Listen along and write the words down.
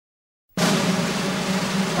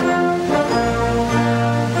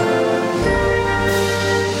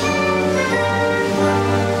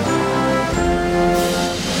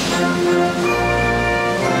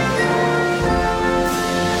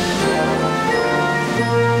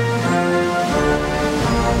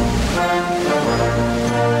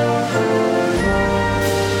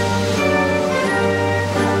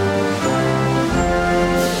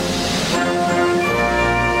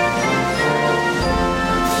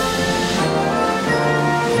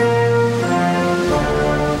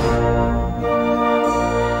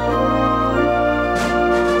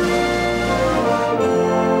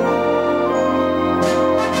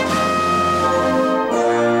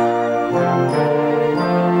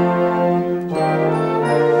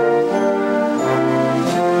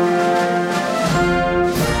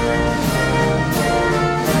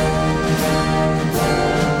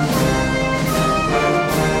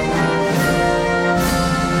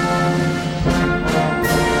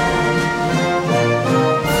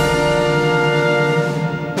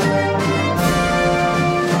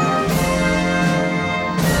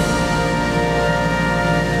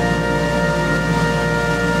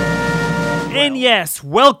And yes,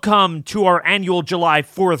 welcome to our annual July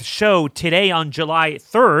 4th show. Today on July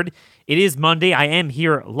 3rd, it is Monday. I am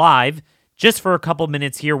here live. Just for a couple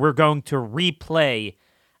minutes here, we're going to replay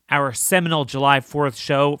our seminal July 4th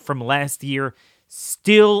show from last year,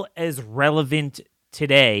 still as relevant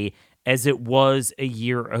today as it was a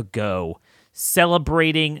year ago.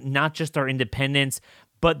 Celebrating not just our independence,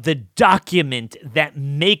 but the document that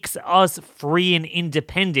makes us free and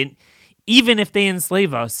independent. Even if they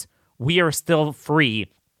enslave us, we are still free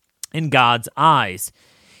in God's eyes.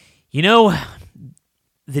 You know,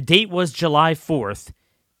 the date was July 4th,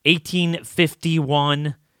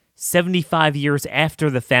 1851, 75 years after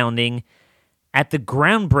the founding. At the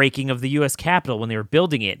groundbreaking of the U.S. Capitol when they were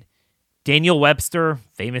building it, Daniel Webster,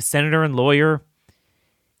 famous senator and lawyer,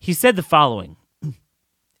 he said the following: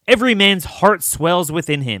 "Every man's heart swells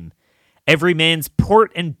within him. Every man's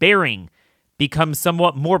port and bearing becomes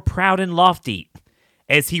somewhat more proud and lofty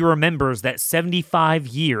as he remembers that 75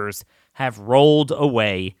 years have rolled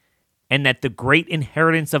away and that the great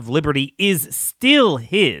inheritance of liberty is still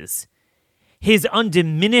his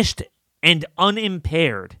undiminished and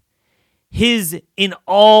unimpaired, his in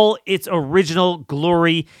all its original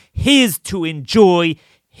glory, his to enjoy,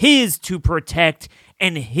 his to protect,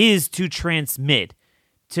 and his to transmit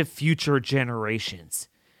to future generations."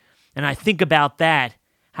 And I think about that,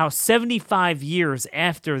 how 75 years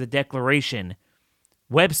after the Declaration,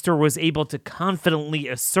 Webster was able to confidently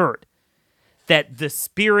assert that the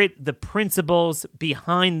spirit, the principles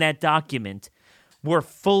behind that document were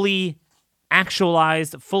fully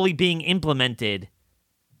actualized, fully being implemented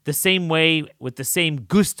the same way, with the same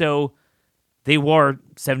gusto they were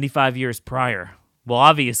 75 years prior. Well,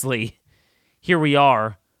 obviously, here we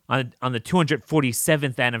are on the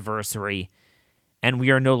 247th anniversary, and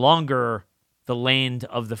we are no longer the land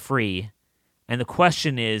of the free. And the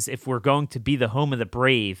question is, if we're going to be the home of the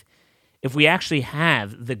brave, if we actually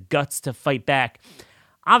have the guts to fight back.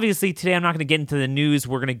 Obviously, today I'm not going to get into the news.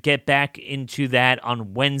 We're going to get back into that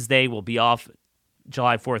on Wednesday. We'll be off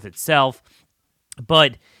July 4th itself.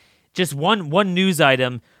 But just one news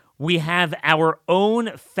item, we have our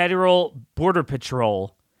own federal border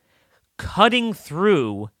patrol cutting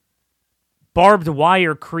through barbed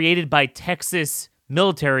wire created by Texas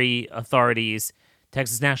military authorities,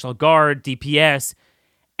 Texas National Guard, DPS,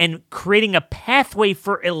 and creating a pathway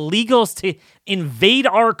for illegals to invade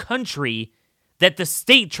our country that the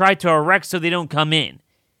state tried to erect so they don't come in,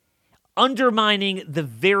 undermining the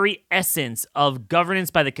very essence of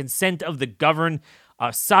governance by the consent of the governed,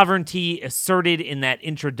 sovereignty asserted in that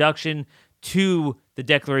introduction to the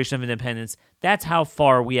Declaration of Independence. That's how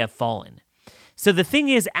far we have fallen. So the thing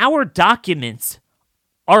is, our documents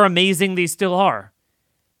are amazing. They still are.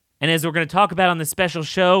 And as we're going to talk about on the special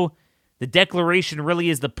show, the Declaration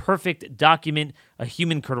really is the perfect document a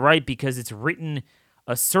human could write because it's written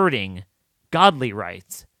asserting godly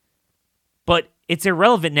rights. But it's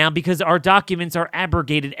irrelevant now because our documents are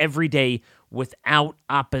abrogated every day without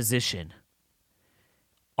opposition.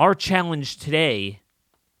 Our challenge today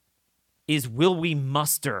is, will we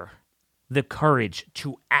muster the courage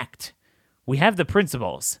to act? We have the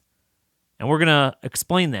principles, and we're going to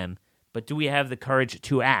explain them, but do we have the courage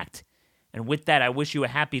to act? And with that, I wish you a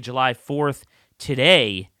happy July 4th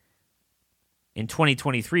today in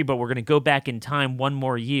 2023, but we're going to go back in time one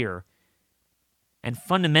more year. And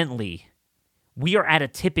fundamentally, we are at a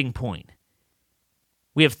tipping point.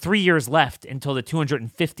 We have 3 years left until the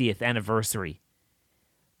 250th anniversary.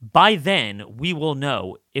 By then, we will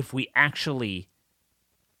know if we actually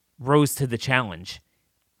rose to the challenge.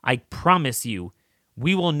 I promise you,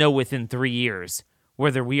 we will know within 3 years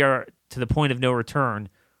whether we are to the point of no return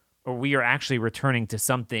or we are actually returning to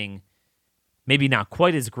something maybe not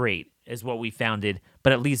quite as great as what we founded,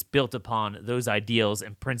 but at least built upon those ideals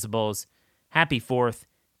and principles. Happy 4th,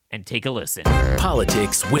 and take a listen.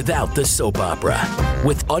 Politics without the soap opera,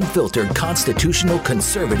 with unfiltered constitutional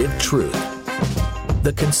conservative truth.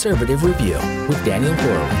 The Conservative Review with Daniel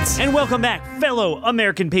Horowitz. And welcome back, fellow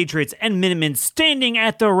American patriots and Minutemen standing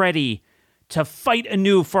at the ready to fight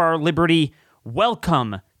anew for our liberty.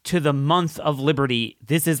 Welcome to the month of liberty.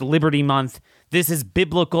 This is Liberty Month. This is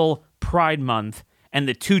Biblical Pride Month. And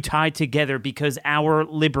the two tie together because our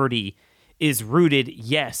liberty is rooted,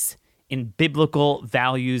 yes, in biblical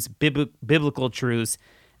values, biblical truths,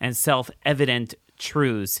 and self-evident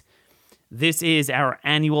truths. This is our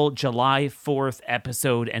annual July 4th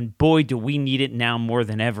episode, and boy, do we need it now more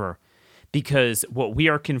than ever, because what we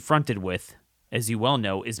are confronted with, as you well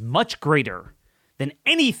know, is much greater than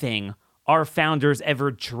anything our founders ever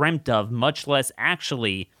dreamt of, much less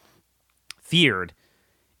actually feared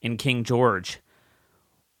in King George.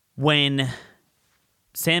 When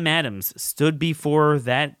Sam Adams stood before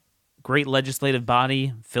that great legislative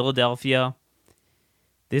body, Philadelphia.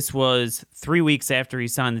 This was 3 weeks after he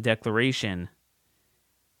signed the Declaration.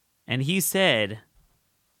 And he said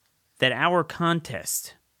that our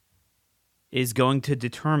contest is going to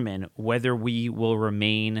determine whether we will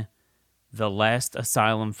remain the last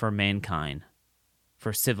asylum for mankind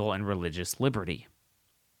for civil and religious liberty.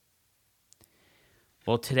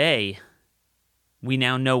 Well, today, we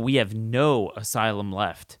now know we have no asylum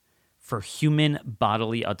left for human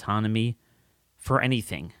bodily autonomy for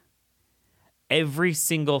anything. Every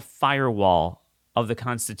single firewall of the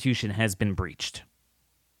Constitution has been breached.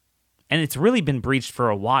 And it's really been breached for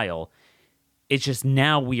a while. It's just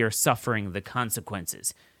now we are suffering the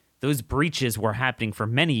consequences. Those breaches were happening for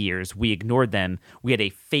many years. We ignored them. We had a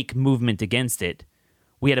fake movement against it.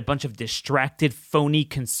 We had a bunch of distracted, phony,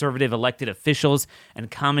 conservative elected officials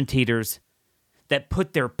and commentators that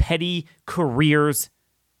put their petty careers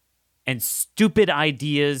and stupid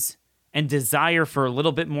ideas and desire for a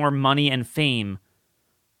little bit more money and fame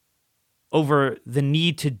over the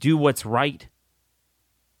need to do what's right.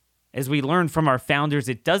 As we learned from our founders,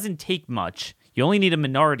 it doesn't take much. You only need a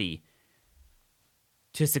minority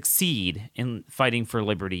to succeed in fighting for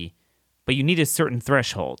liberty, but you need a certain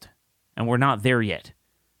threshold, and we're not there yet.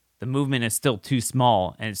 The movement is still too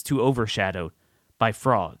small, and it's too overshadowed by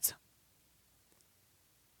frauds.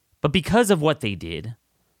 But because of what they did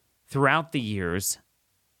throughout the years,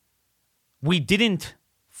 we didn't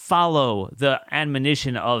follow the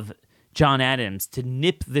admonition of John Adams to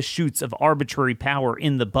nip the shoots of arbitrary power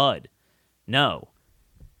in the bud. No.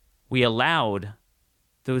 We allowed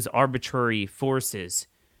those arbitrary forces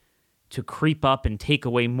to creep up and take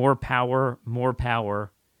away more power,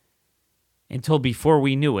 until before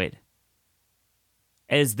we knew it,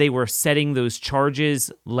 as they were setting those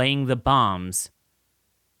charges, laying the bombs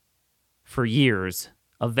for years,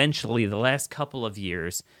 eventually, the last couple of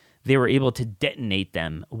years, they were able to detonate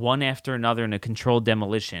them one after another in a controlled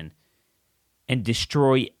demolition and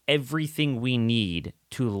destroy everything we need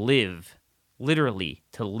to live, literally,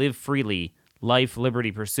 to live freely, life,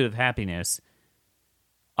 liberty, pursuit of happiness,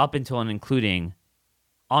 up until and including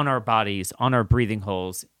on our bodies, on our breathing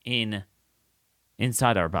holes,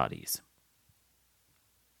 inside our bodies.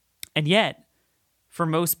 And yet, for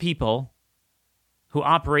most people who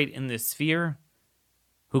operate in this sphere,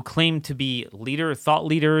 who claim to be thought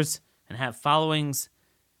leaders, and have followings,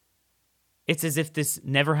 it's as if this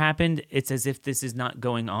never happened. It's as if this is not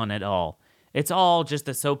going on at all. It's all just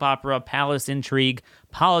a soap opera, palace intrigue,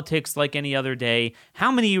 politics like any other day.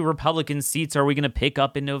 How many Republican seats are we going to pick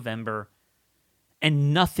up in November?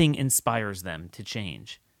 And nothing inspires them to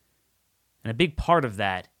change. And a big part of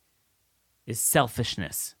that is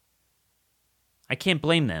selfishness. I can't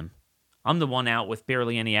blame them. I'm the one out with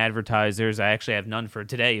barely any advertisers. I actually have none for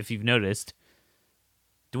today, if you've noticed.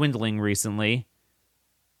 Dwindling recently.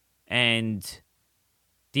 And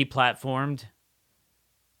deplatformed.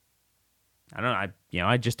 I don't know.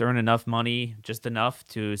 I just earn enough money, just enough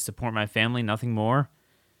to support my family, nothing more.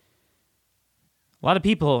 A lot of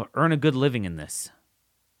people earn a good living in this.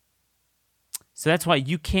 So that's why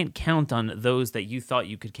you can't count on those that you thought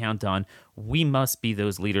you could count on. We must be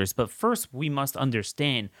those leaders. But first, we must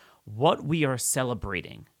understand what we are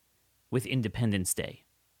celebrating with Independence Day.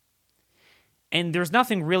 And there's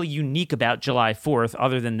nothing really unique about July 4th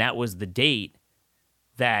other than that was the date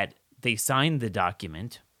that they signed the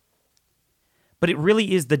document. But it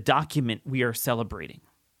really is the document we are celebrating,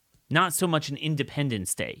 not so much an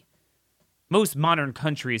Independence Day. Most modern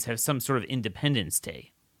countries have some sort of Independence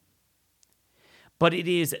Day. But it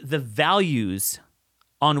is the values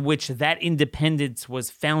on which that independence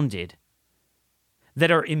was founded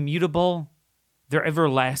that are immutable, they're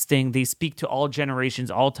everlasting, they speak to all generations,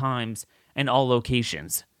 all times, and all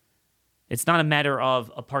locations. It's not a matter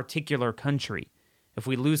of a particular country. If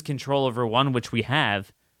we lose control over one, which we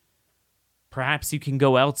have, perhaps you can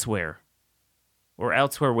go elsewhere, or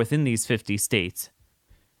elsewhere within these 50 states,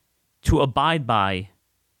 to abide by,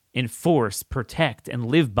 enforce, protect, and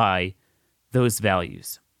live by those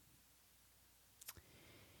values.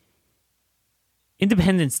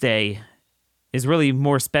 Independence Day is really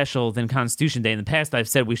more special than Constitution Day. In the past, I've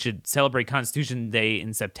said we should celebrate Constitution Day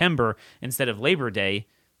in September instead of Labor Day.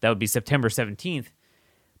 That would be September 17th.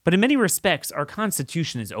 But in many respects, our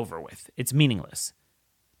Constitution is over with. It's meaningless.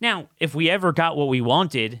 Now, if we ever got what we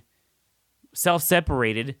wanted,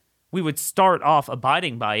 self-separated, we would start off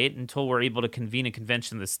abiding by it until we're able to convene a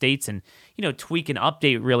convention of the states and, tweak and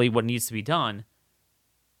update really what needs to be done.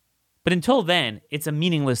 But until then, it's a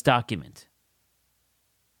meaningless document.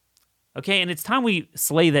 Okay, and it's time we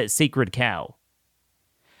slay that sacred cow.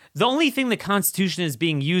 The only thing the Constitution is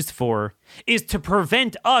being used for is to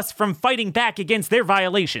prevent us from fighting back against their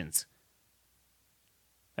violations.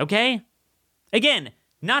 Okay? Again,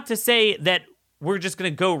 not to say that we're just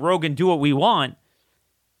going to go rogue and do what we want,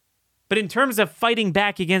 but in terms of fighting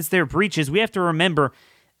back against their breaches, we have to remember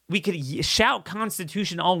we could shout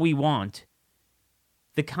Constitution all we want.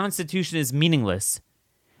 The Constitution is meaningless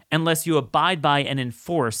unless you abide by and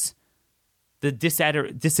enforce the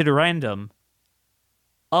desiderandum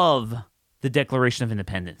of the Declaration of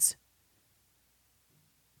Independence.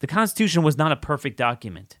 The Constitution was not a perfect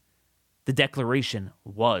document. The Declaration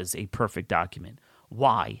was a perfect document.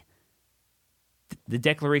 Why? The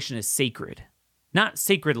Declaration is sacred. Not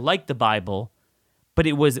sacred like the Bible, but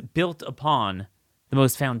it was built upon the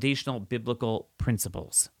most foundational biblical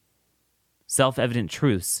principles, self-evident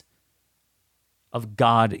truths of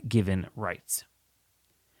God-given rights.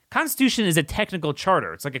 Constitution is a technical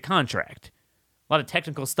charter. It's like a contract. A lot of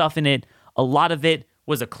technical stuff in it. A lot of it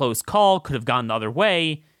was a close call, could have gone the other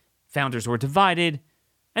way. Founders were divided,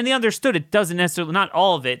 and they understood it doesn't necessarily, not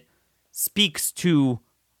all of it speaks to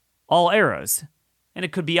all eras, and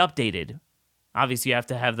it could be updated. Obviously, you have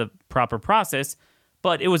to have the proper process,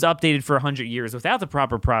 but it was updated for 100 years without the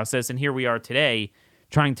proper process, and here we are today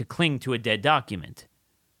trying to cling to a dead document.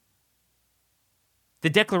 The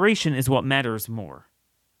Declaration is what matters more.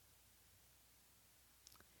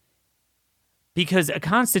 Because a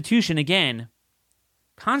constitution, again,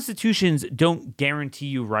 constitutions don't guarantee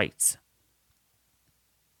you rights.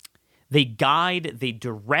 They guide, they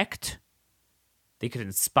direct, they could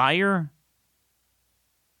inspire,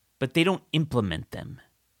 but they don't implement them.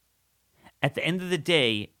 At the end of the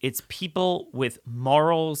day, it's people with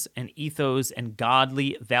morals and ethos and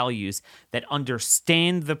godly values that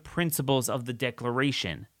understand the principles of the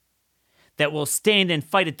Declaration, that will stand and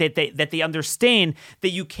fight it, that they understand that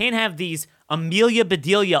you can't have these Amelia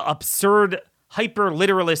Bedelia absurd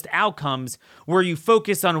hyper-literalist outcomes where you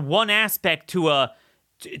focus on one aspect to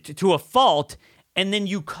a fault, and then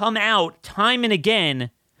you come out time and again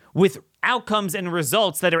with outcomes and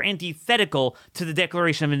results that are antithetical to the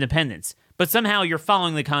Declaration of Independence. But somehow you're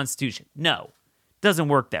following the Constitution. No, it doesn't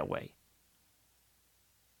work that way.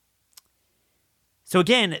 So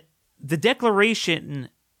again, the Declaration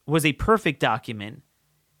was a perfect document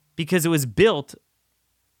because it was built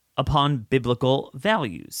upon biblical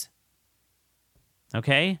values.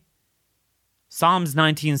 Okay? Psalms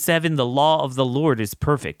 19:7, the law of the Lord is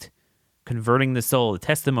perfect, converting the soul. The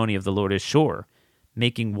testimony of the Lord is sure,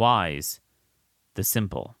 making wise the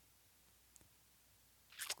simple.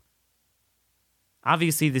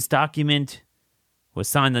 Obviously, this document was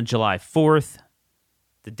signed on July 4th.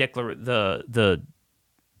 The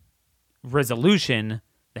resolution,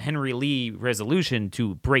 the Henry Lee resolution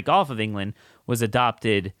to break off of England, was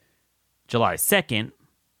adopted July 2nd,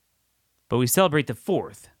 but we celebrate the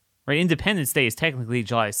 4th. Right? Independence Day is technically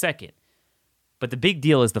July 2nd, but the big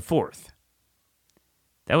deal is the 4th.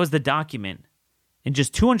 That was the document in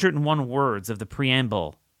just 201 words of the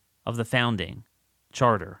preamble of the founding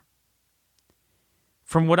charter.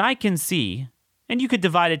 From what I can see, and you could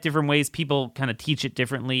divide it different ways, people kind of teach it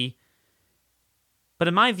differently, but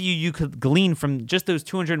in my view, you could glean from just those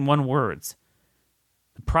 201 words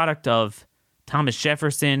the product of Thomas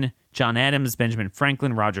Jefferson, John Adams, Benjamin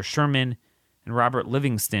Franklin, Roger Sherman, and Robert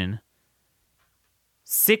Livingston,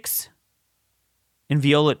 6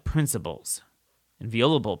 inviolate principles,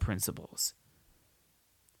 inviolable principles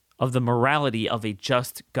of the morality of a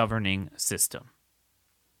just governing system.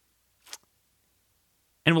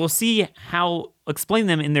 And we'll see how, explain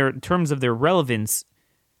them in their terms of their relevance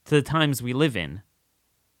to the times we live in,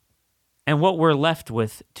 and what we're left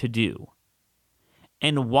with to do,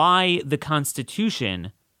 and why the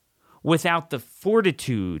Constitution, without the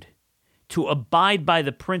fortitude to abide by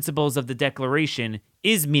the principles of the Declaration,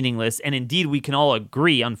 is meaningless, and indeed we can all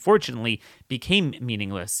agree, unfortunately, became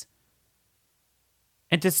meaningless.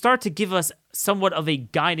 And to start to give us somewhat of a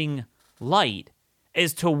guiding light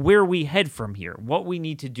as to where we head from here, what we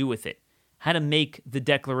need to do with it, how to make the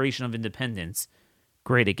Declaration of Independence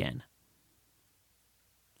great again.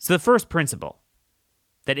 So the first principle,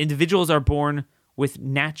 that individuals are born with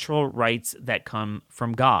natural rights that come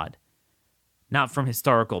from God, not from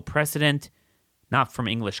historical precedent, not from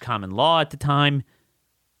English common law at the time,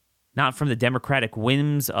 not from the democratic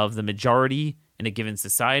whims of the majority in a given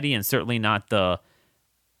society, and certainly not the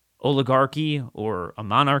oligarchy or a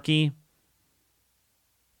monarchy.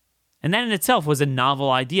 And that in itself was a novel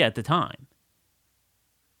idea at the time.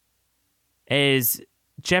 As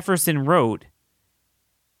Jefferson wrote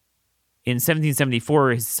in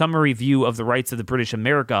 1774, his summary view of the rights of the British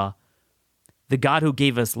America, the God who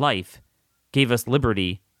gave us life, gave us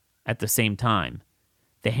liberty, at the same time.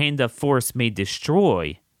 The hand of force may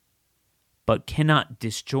destroy, but cannot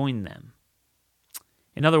disjoin them.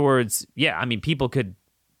 In other words, people could,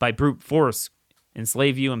 by brute force,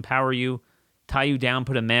 enslave you, empower you, tie you down,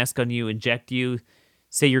 put a mask on you, inject you,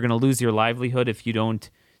 say you're going to lose your livelihood if you don't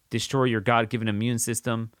destroy your God-given immune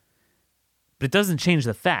system. But it doesn't change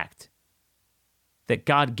the fact that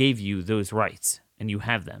God gave you those rights, and you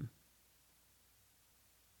have them.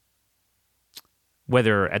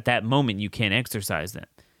 Whether at that moment you can't exercise them.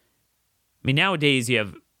 I mean, nowadays you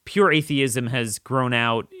have pure atheism has grown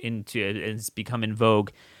out into, it's become in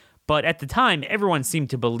vogue. But at the time, everyone seemed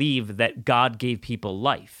to believe that God gave people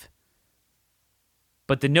life.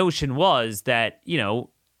 But the notion was that,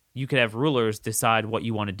 you could have rulers decide what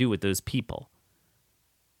you want to do with those people.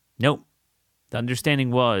 Nope. The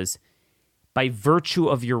understanding was, by virtue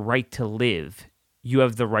of your right to live, you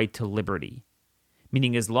have the right to liberty.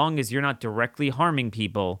 Meaning, as long as you're not directly harming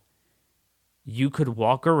people, you could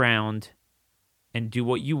walk around and do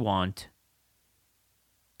what you want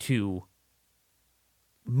to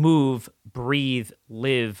move, breathe,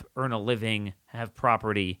 live, earn a living, have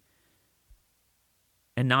property,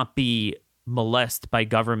 and not be molested by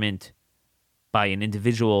government, by an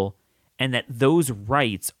individual, and that those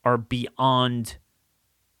rights are beyond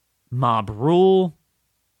mob rule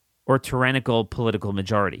or tyrannical political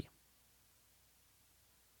majority.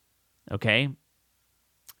 Okay?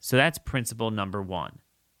 So that's principle number one.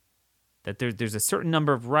 That there's a certain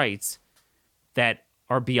number of rights that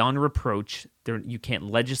are beyond reproach. You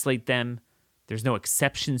can't legislate them. There's no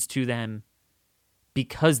exceptions to them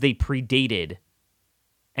because they predated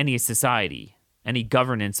any society, any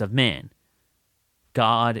governance of man.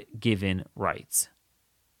 God-given rights.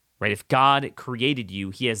 Right? If God created you,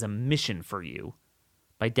 he has a mission for you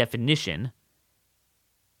by definition,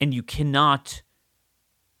 and you cannot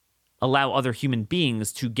allow other human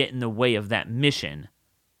beings to get in the way of that mission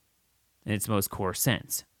in its most core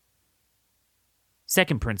sense.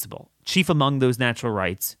 Second principle, chief among those natural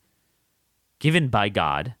rights given by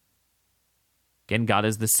God, again, God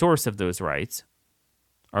is the source of those rights,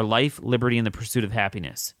 are life, liberty, and the pursuit of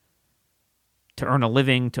happiness. To earn a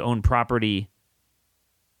living, to own property.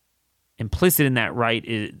 Implicit in that right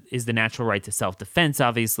is the natural right to self-defense,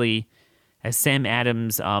 obviously. As Sam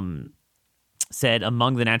Adams said,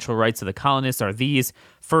 among the natural rights of the colonists are these: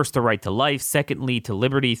 first, the right to life; secondly, to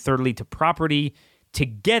liberty; thirdly, to property,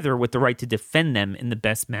 together with the right to defend them in the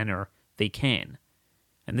best manner they can.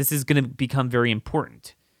 And this is going to become very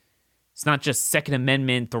important. It's not just Second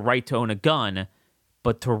Amendment, the right to own a gun,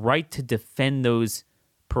 but the right to defend those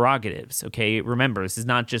prerogatives, okay? Remember, this is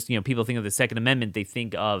not just, people think of the Second Amendment, they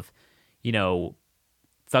think of,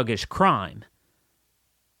 thuggish crime.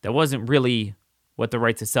 That wasn't really what the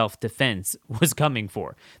right to self-defense was coming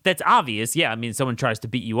for. That's obvious, yeah. I mean, someone tries to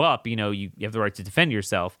beat you up, you have the right to defend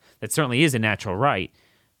yourself. That certainly is a natural right.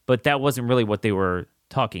 But that wasn't really what they were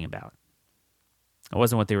talking about. It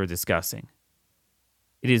wasn't what they were discussing.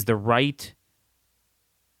 It is the right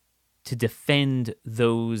to defend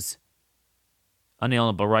those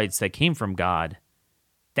unalienable rights that came from God.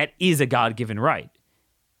 That is a God-given right.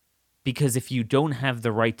 Because if you don't have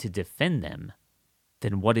the right to defend them,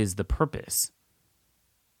 then what is the purpose?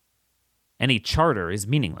 Any charter is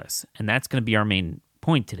meaningless, and that's going to be our main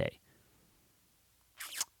point today.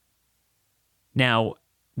 Now,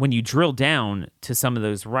 when you drill down to some of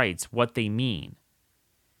those rights, what they mean,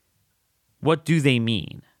 what do they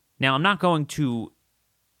mean? Now, I'm not going to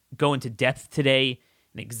go into depth today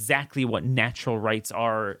in exactly what natural rights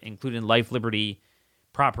are, including life, liberty,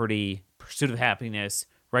 property, pursuit of happiness,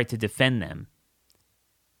 right to defend them.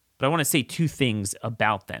 But I want to say two things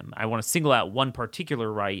about them. I want to single out one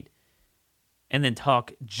particular right and then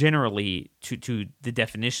talk generally to the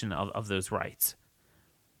definition of those rights.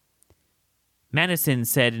 Madison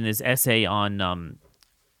said in his essay on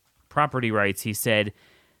property rights, he said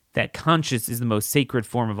that conscience is the most sacred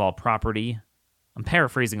form of all property. I'm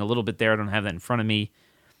paraphrasing a little bit there. I don't have that in front of me.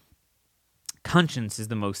 Conscience is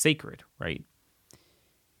the most sacred, right?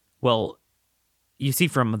 Well, you see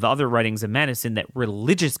from the other writings of Madison that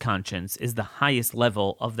religious conscience is the highest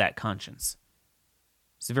level of that conscience.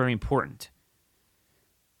 It's very important.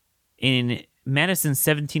 In Madison's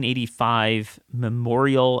 1785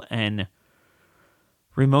 memorial and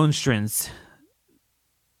remonstrance,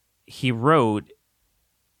 he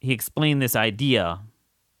explained this idea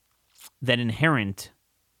that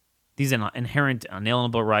these inherent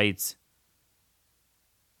unalienable rights,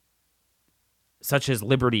 such as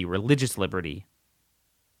liberty, religious liberty,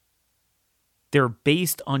 they're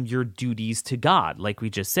based on your duties to God, like we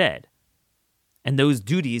just said. And those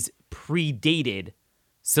duties predated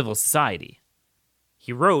civil society.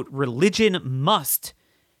 He wrote, "Religion must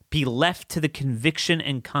be left to the conviction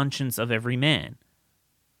and conscience of every man.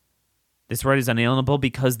 This right is unalienable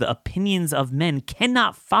because the opinions of men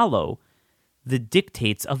cannot follow the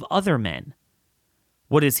dictates of other men.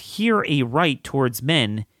 What is here a right towards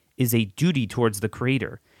men is a duty towards the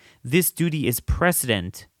Creator. This duty is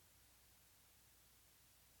precedent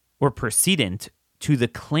to the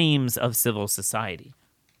claims of civil society."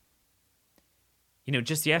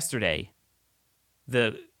 Just yesterday,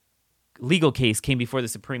 the legal case came before the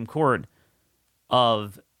Supreme Court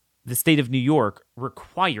of the state of New York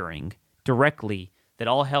requiring directly that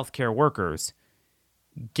all healthcare workers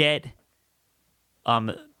get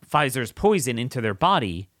Pfizer's poison into their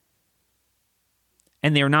body,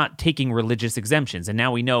 and they're not taking religious exemptions. And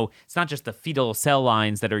now we know it's not just the fetal cell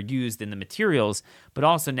lines that are used in the materials, but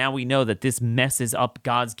also now we know that this messes up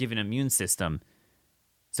God's given immune system.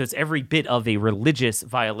 So it's every bit of a religious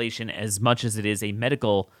violation as much as it is a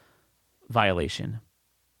medical violation.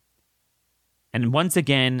 And once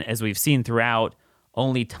again, as we've seen throughout,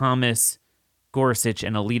 only Thomas, Gorsuch,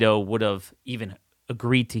 and Alito would have even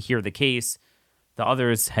agreed to hear the case. The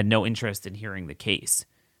others had no interest in hearing the case.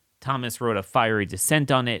 Thomas wrote a fiery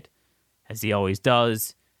dissent on it, as he always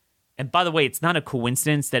does. And by the way, it's not a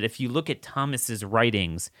coincidence that if you look at Thomas's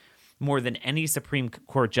writings, more than any Supreme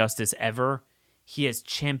Court justice ever, he has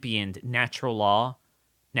championed natural law,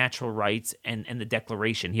 natural rights, and the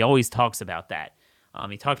Declaration. He always talks about that.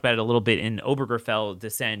 He talked about it a little bit in Obergefell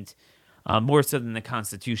dissent, more so than the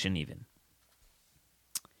Constitution even.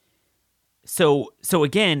 So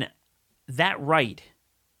again, that right,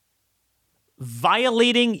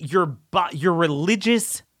 violating your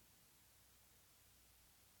religious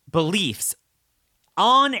beliefs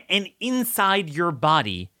on and inside your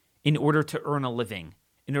body in order to earn a living,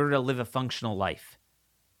 in order to live a functional life.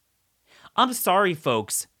 I'm sorry,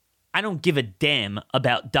 folks. I don't give a damn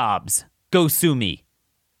about Dobbs. Go sue me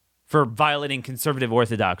for violating conservative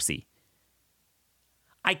orthodoxy.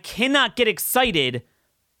 I cannot get excited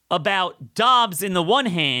about Dobbs in the one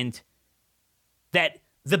hand, that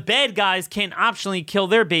the bad guys can't optionally kill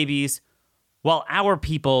their babies while our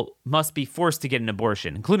people must be forced to get an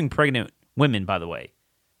abortion, including pregnant women, by the way.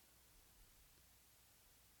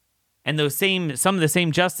 And some of the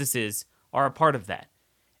same justices are a part of that.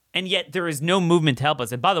 And yet there is no movement to help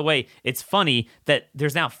us. And by the way, it's funny that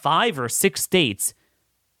there's now 5 or 6 states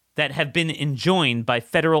that have been enjoined by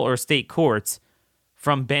federal or state courts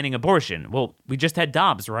from banning abortion. Well, we just had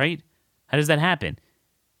Dobbs, right? How does that happen?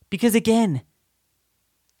 Because again,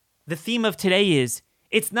 the theme of today is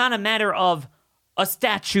it's not a matter of a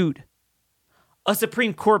statute, a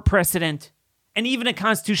Supreme Court precedent, and even a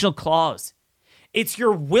constitutional clause. It's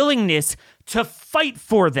your willingness to fight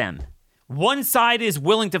for them. One side is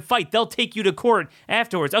willing to fight. They'll take you to court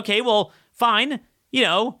afterwards. Okay, well, fine.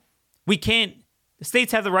 We can't. The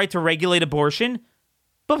states have the right to regulate abortion,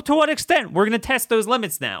 but to what extent? We're going to test those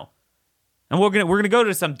limits now. And we're going to go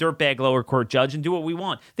to some dirtbag lower court judge and do what we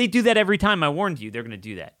want. They do that every time. I warned you, they're going to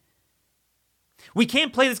do that. We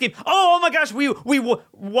can't play this game. Oh my gosh, we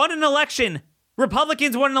won an election.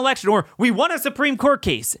 Republicans won an election, or we won a Supreme Court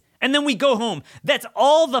case, and then we go home. That's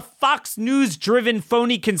all the Fox News-driven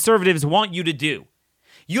phony conservatives want you to do.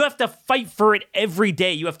 You have to fight for it every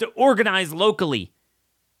day. You have to organize locally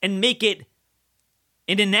and make it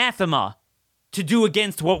an anathema to do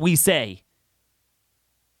against what we say.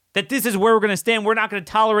 That this is where we're going to stand. We're not going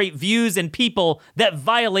to tolerate views and people that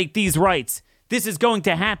violate these rights. This is going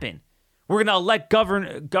to happen. We're going to elect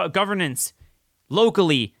governance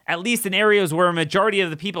locally, at least in areas where a majority of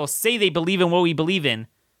the people say they believe in what we believe in.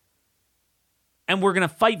 And we're going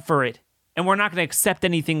to fight for it. And we're not going to accept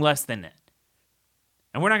anything less than it.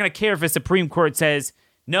 And we're not going to care if a Supreme Court says,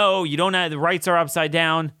 no, you don't have, the rights are upside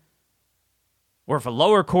down. Or if a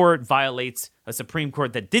lower court violates a Supreme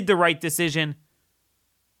Court that did the right decision.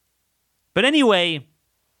 But anyway,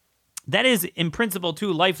 that is in principle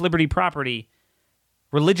too, life, liberty, property.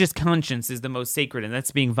 Religious conscience is the most sacred, and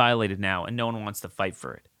that's being violated now, and no one wants to fight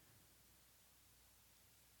for it.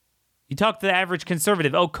 You talk to the average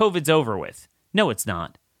conservative, oh, COVID's over with. No, it's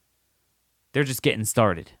not. They're just getting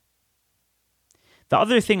started. The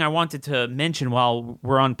other thing I wanted to mention while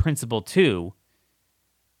we're on principle 2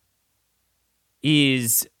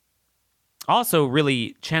 is also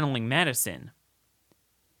really channeling Madison.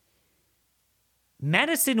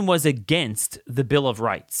 Madison was against the Bill of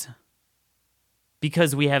Rights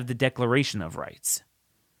because we have the Declaration of Rights,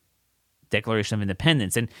 Declaration of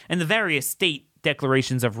Independence, and the various state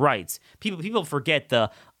declarations of rights. People forget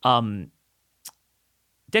the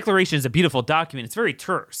Declaration is a beautiful document. It's very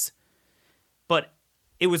terse. But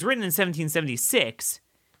it was written in 1776,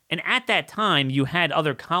 And at that time, you had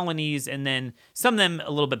other colonies, and then some of them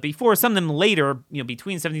a little bit before, some of them later,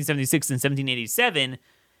 between 1776 and 1787,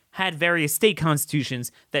 had various state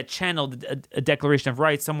constitutions that channeled a Declaration of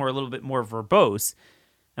Rights, some were a little bit more verbose.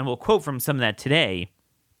 And we'll quote from some of that today.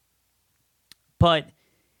 But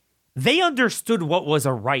they understood what was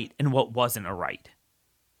a right and what wasn't a right.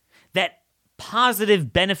 That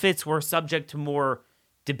positive benefits were subject to more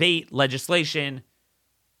debate, legislation,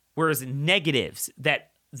 whereas negatives,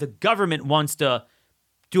 that the government wants to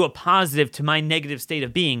do a positive to my negative state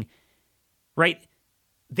of being, right?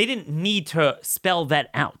 They didn't need to spell that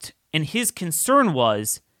out. And his concern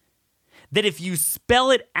was that if you spell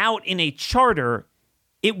it out in a charter,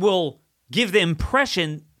 it will give the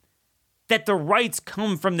impression that the rights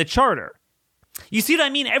come from the charter. You see what I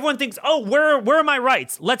mean? Everyone thinks, oh, where are my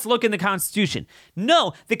rights? Let's look in the Constitution.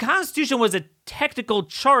 No, the Constitution was a technical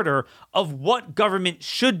charter of what government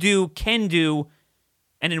should do, can do,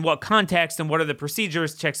 and in what context, and what are the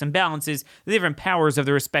procedures, checks and balances, the different powers of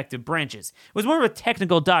the respective branches. It was more of a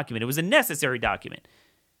technical document. It was a necessary document.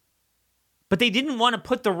 But they didn't want to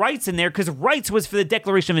put the rights in there because rights was for the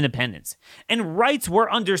Declaration of Independence. And rights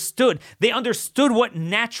were understood. They understood what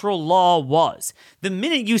natural law was. The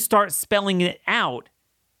minute you start spelling it out,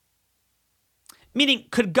 meaning,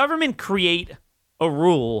 could government create a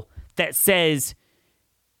rule that says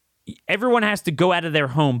everyone has to go out of their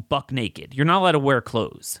home buck naked? You're not allowed to wear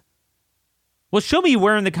clothes. Well, show me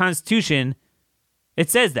where in the Constitution it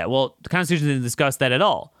says that. Well, the Constitution didn't discuss that at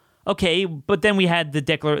all. Okay, but then we had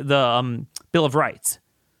the Bill of Rights.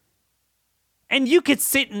 And you could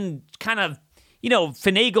sit and kind of,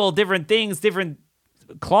 finagle different things, different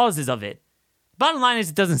clauses of it. Bottom line is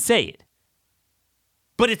it doesn't say it.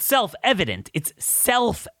 But it's self-evident. It's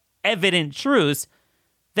self-evident truths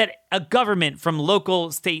that a government from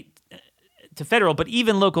local, state to federal, but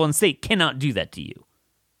even local and state, cannot do that to you.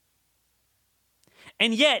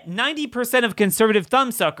 And yet, 90% of conservative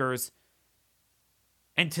thumbsuckers,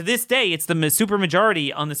 and to this day, it's the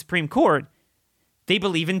supermajority on the Supreme Court, they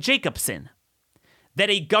believe in Jacobson. That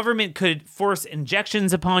a government could force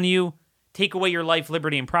injections upon you, take away your life,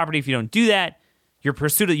 liberty, and property if you don't do that. You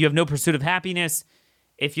have no pursuit of happiness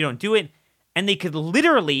if you don't do it. And they could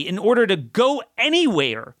literally, in order to go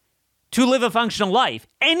anywhere to live a functional life,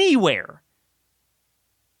 anywhere,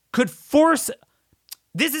 could force...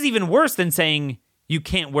 This is even worse than saying you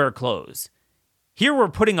can't wear clothes. Here we're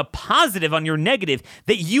putting a positive on your negative,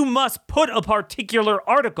 that you must put a particular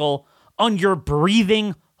article on your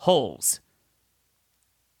breathing holes.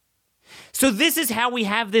 So this is how we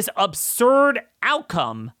have this absurd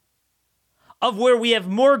outcome of where we have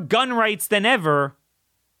more gun rights than ever,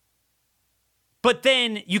 but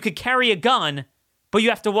then you could carry a gun, but you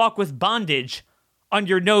have to walk with bondage on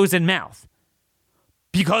your nose and mouth.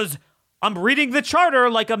 Because I'm reading the charter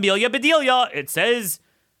like Amelia Bedelia. It says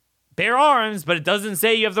bear arms, but it doesn't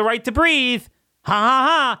say you have the right to breathe. Ha ha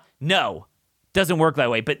ha. No, doesn't work that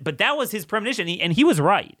way. But that was his premonition, and he was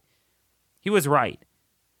right. He was right.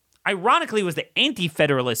 Ironically, it was the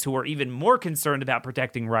anti-federalists who were even more concerned about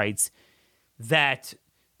protecting rights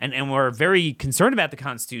and were very concerned about the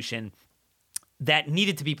Constitution that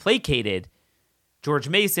needed to be placated. George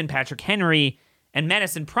Mason, Patrick Henry, and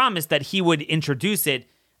Madison promised that he would introduce it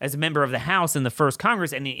as a member of the House in the first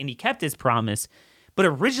Congress, and he kept his promise. But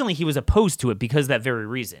originally he was opposed to it because of that very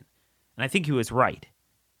reason. And I think he was right.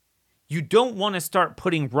 You don't want to start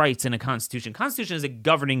putting rights in a constitution. Constitution is a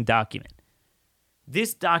governing document.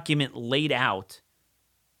 This document laid out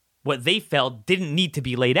what they felt didn't need to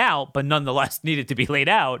be laid out, but nonetheless needed to be laid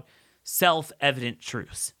out, self-evident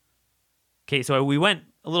truths. Okay, so we went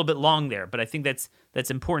a little bit long there, but I think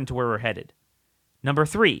that's important to where we're headed. Number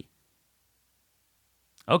 3.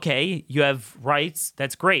 Okay, you have rights.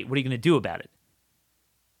 That's great. What are you going to do about it?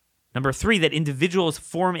 Number 3, that individuals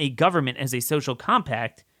form a government as a social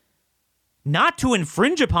compact, not to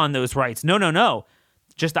infringe upon those rights. No.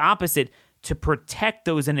 Just the opposite, to protect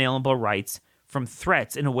those inalienable rights from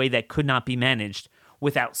threats in a way that could not be managed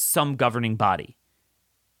without some governing body.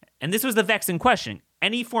 And this was the vexing question.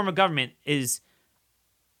 Any form of government is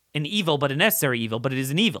an evil, but a necessary evil, but it is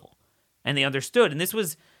an evil. And they understood. And this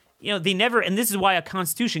was, they never, and this is why a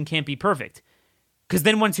constitution can't be perfect. Because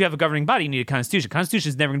then once you have a governing body, you need a constitution. Constitution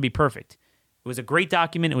is never going to be perfect. It was a great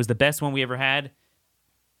document. It was the best one we ever had.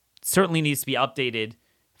 It certainly needs to be updated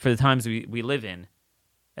for the times we live in.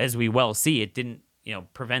 As we well see, it didn't,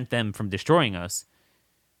 prevent them from destroying us.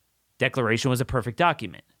 Declaration was a perfect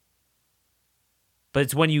document. But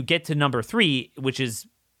it's when you get to number 3, which is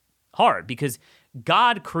hard, because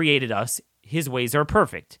God created us. His ways are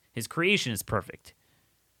perfect. His creation is perfect.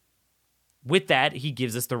 With that, he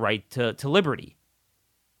gives us the right to liberty.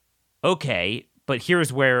 Okay, but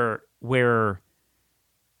here's where the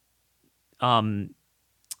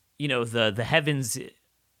heavens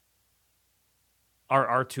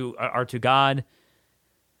are to God,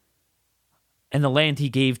 and the land he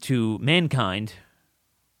gave to mankind,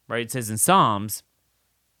 right? It says in Psalms.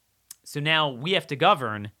 So now we have to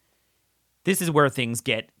govern. This is where things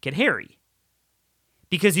get hairy.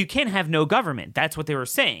 Because you can't have no government. That's what they were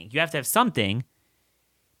saying. You have to have something.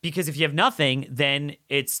 Because if you have nothing, then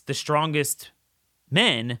it's the strongest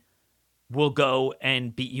men will go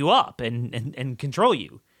and beat you up and control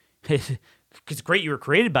you. It's great you were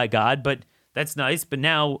created by God, but that's nice. But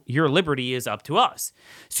now your liberty is up to us.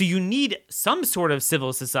 So you need some sort of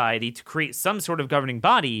civil society to create some sort of governing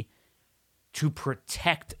body to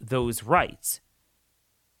protect those rights.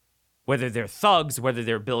 Whether they're thugs, whether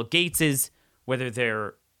they're Bill Gateses, whether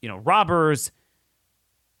they're, robbers,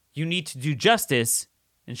 you need to do justice,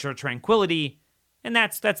 ensure tranquility, and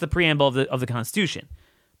that's the preamble of the Constitution.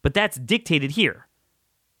 But that's dictated here.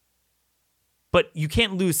 But you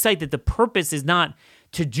can't lose sight that the purpose is not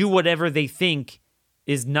to do whatever they think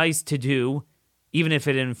is nice to do, even if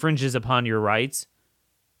it infringes upon your rights.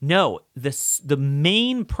 No, the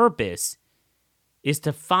main purpose is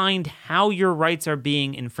to find how your rights are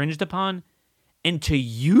being infringed upon and to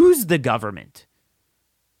use the government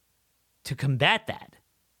to combat that.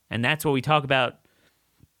 And that's what we talk about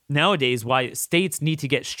nowadays, why states need to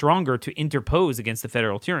get stronger to interpose against the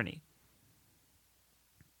federal tyranny.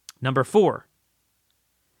 Number 4,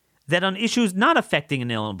 that on issues not affecting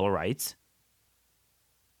inalienable rights,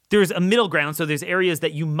 there's a middle ground, so there's areas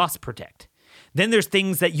that you must protect. Then there's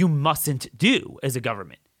things that you mustn't do as a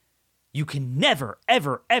government. You can never,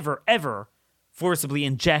 ever, ever, ever forcibly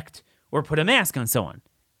inject or put a mask on someone.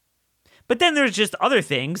 But then there's just other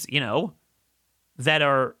things,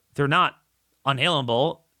 that they're not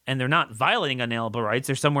unalienable and they're not violating unalienable rights.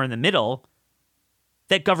 They're somewhere in the middle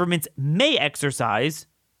that governments may exercise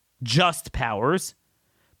just powers,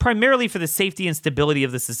 primarily for the safety and stability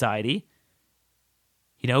of the society.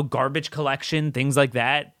 Garbage collection, things like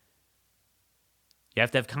that. You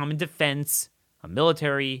have to have common defense, a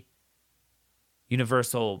military,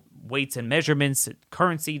 universal weights and measurements,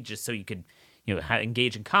 currency, just so you could,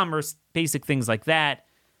 engage in commerce, basic things like that.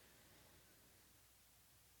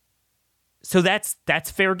 So that's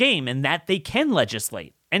fair game, and that they can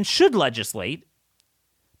legislate and should legislate,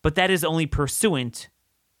 but that is only pursuant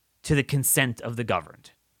to the consent of the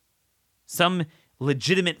governed. Some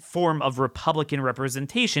legitimate form of Republican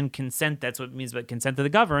representation, consent, that's what it means by consent of the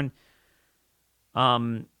governed.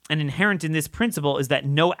 And inherent in this principle is that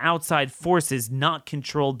no outside forces not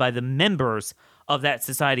controlled by the members of that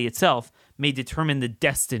society itself may determine the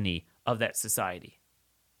destiny of that society.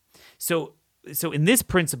 So in this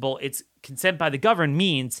principle, it's consent by the governed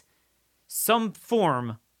means some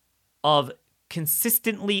form of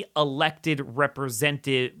consistently elected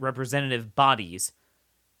representative bodies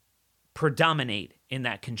predominate in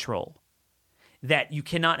that control. That you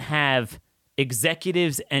cannot have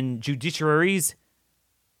executives and judiciaries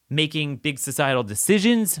making big societal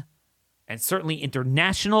decisions, and certainly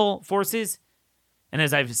international forces. And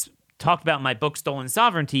as I've talked about in my book, Stolen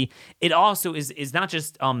Sovereignty, it also is not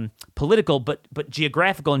just political, but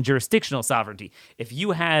geographical and jurisdictional sovereignty. If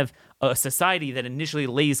you have a society that initially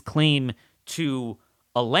lays claim to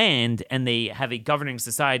a land and they have a governing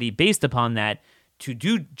society based upon that to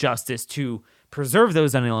do justice, to preserve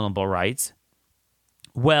those unalienable rights,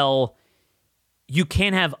 well, you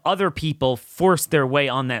can't have other people force their way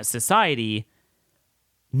on that society,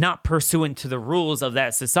 not pursuant to the rules of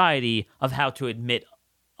that society of how to admit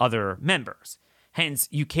other members. Hence,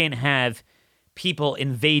 you can't have people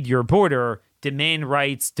invade your border, demand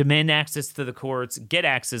rights, demand access to the courts, get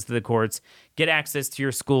access to the courts, get access to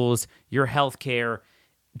your schools, your health care,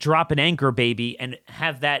 drop an anchor baby, and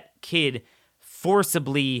have that kid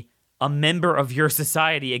forcibly a member of your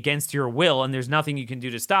society against your will, and there's nothing you can do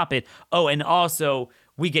to stop it. Oh, and also,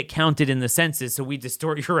 we get counted in the census, so we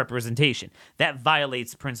distort your representation. That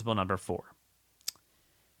violates principle number 4.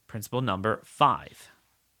 Principle number 5.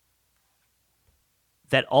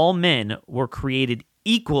 That all men were created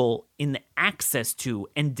equal in the access to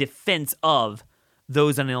and defense of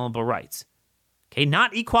those unalienable rights. Okay,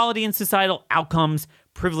 not equality in societal outcomes,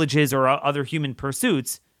 privileges, or other human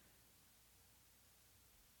pursuits.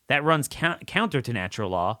 That runs counter to natural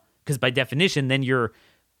law, because by definition, then you're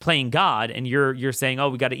playing God and you're saying, oh,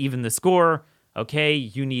 we got to even the score. Okay,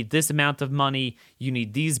 you need this amount of money. You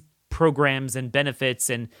need these programs and benefits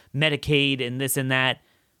and Medicaid and this and that.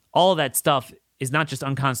 All that stuff is not just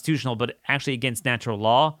unconstitutional, but actually against natural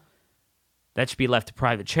law. That should be left to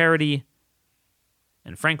private charity.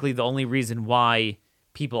 And frankly, the only reason why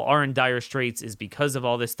people are in dire straits is because of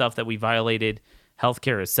all this stuff that we violated.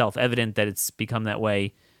 Healthcare is self-evident that it's become that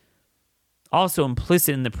way. Also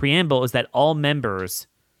implicit in the preamble is that all members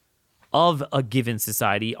of a given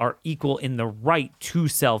society are equal in the right to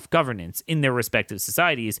self-governance in their respective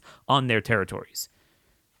societies on their territories,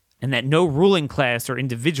 and that no ruling class or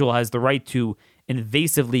individual has the right to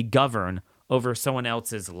invasively govern over someone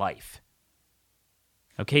else's life.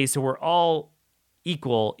 Okay, so we're all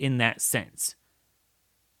equal in that sense.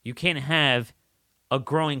 You can't have a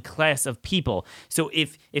growing class of people. So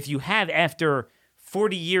if you have, after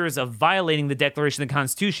 40 years of violating the Declaration of the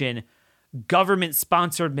Constitution,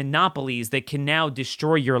 government-sponsored monopolies that can now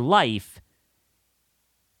destroy your life,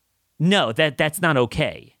 no, that's not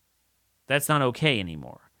okay. That's not okay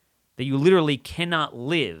anymore. That you literally cannot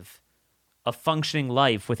live a functioning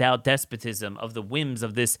life without despotism of the whims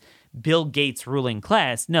of this Bill Gates ruling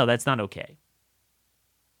class. No, that's not okay.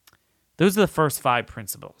 Those are the first 5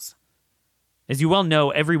 principles. As you well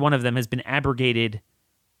know, every one of them has been abrogated,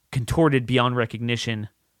 contorted beyond recognition.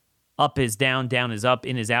 Up is down, down is up,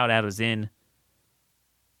 in is out, out is in.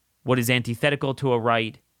 What is antithetical to a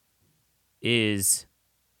right is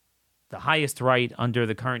the highest right under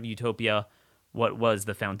the current utopia. What was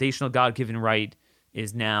the foundational God-given right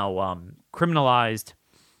is now criminalized.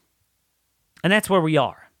 And that's where we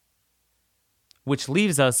are. Which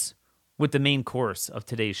leaves us with the main course of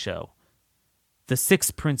today's show. The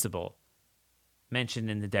 6th principle mentioned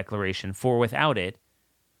in the Declaration, for without it,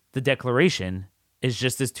 the Declaration is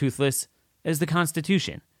just as toothless as the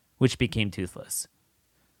Constitution, which became toothless.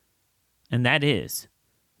 And that is,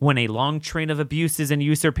 when a long train of abuses and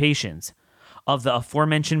usurpations of the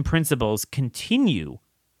aforementioned principles continue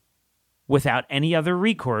without any other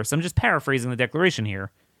recourse, I'm just paraphrasing the Declaration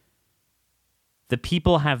here, the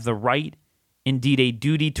people have the right, indeed a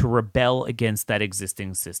duty, to rebel against that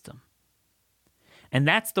existing system. And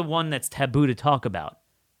that's the one that's taboo to talk about,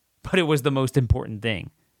 but it was the most important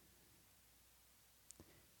thing.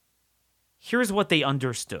 Here's what they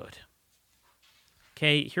understood.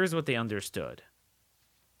 Okay, here's what they understood.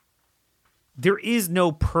 There is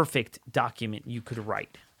no perfect document you could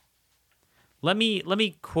write. Let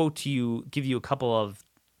me quote to you, give you a couple of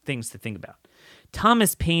things to think about.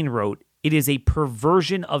 Thomas Paine wrote, "It is a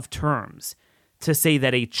perversion of terms to say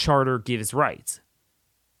that a charter gives rights."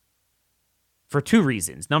 For 2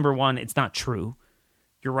 reasons. Number one, it's not true.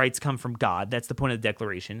 Your rights come from God. That's the point of the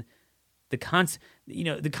Declaration. The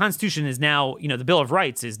Constitution is now, the Bill of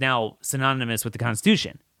Rights is now synonymous with the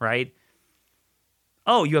Constitution, right?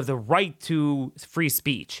 Oh, you have the right to free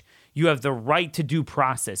speech. You have the right to due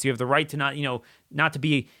process. You have the right to not to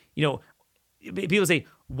be, people say,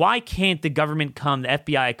 why can't the government come, the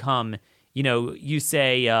FBI come, you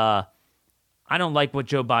say, I don't like what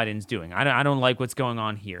Joe Biden's doing. I don't like what's going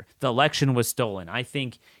on here. The election was stolen. I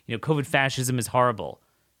think, COVID fascism is horrible.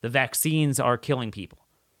 The vaccines are killing people.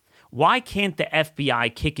 Why can't the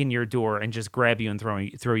FBI kick in your door and just grab you and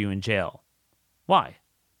throw you in jail? Why?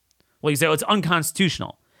 Well, you say, it's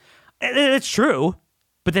unconstitutional. It's true,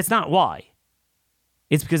 but that's not why.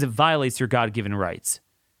 It's because it violates your God-given rights.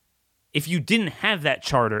 If you didn't have that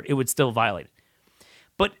charter, it would still violate it.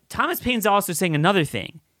 But Thomas Paine's also saying another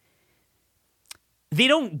thing. They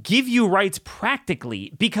don't give you rights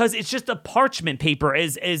practically because it's just a parchment paper,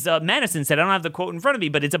 as Madison said. I don't have the quote in front of me,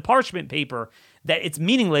 but it's a parchment paper that it's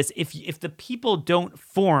meaningless if the people don't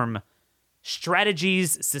form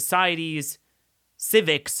strategies, societies,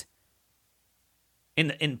 civics,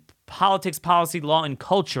 in politics, policy, law, and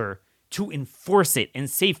culture to enforce it and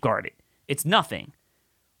safeguard it. It's nothing.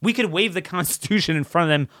 We could wave the Constitution in front of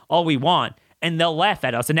them all we want, and they'll laugh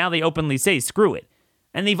at us, and now they openly say, screw it.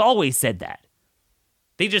 And they've always said that.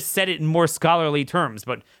 They just said it in more scholarly terms,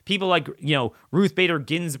 but people like, Ruth Bader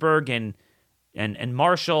Ginsburg and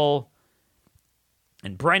Marshall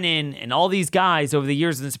and Brennan and all these guys over the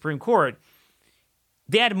years in the Supreme Court,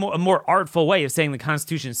 they had a more artful way of saying the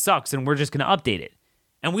Constitution sucks and we're just going to update it.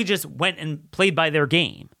 And we just went and played by their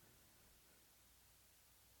game.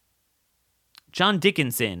 John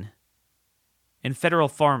Dickinson in Federal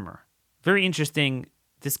Farmer, very interesting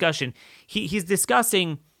discussion. He's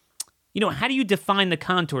discussing, how do you define the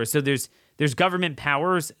contours? So there's government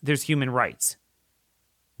powers, there's human rights.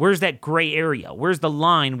 Where's that gray area? Where's the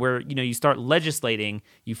line where, you start legislating,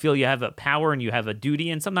 you feel you have a power and you have a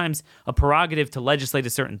duty and sometimes a prerogative to legislate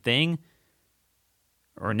a certain thing?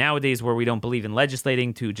 Or nowadays where we don't believe in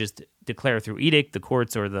legislating, to just declare through edict, the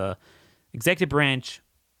courts or the executive branch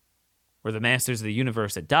or the masters of the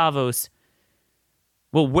universe at Davos.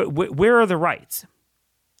 Well, where are the rights?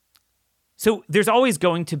 So there's always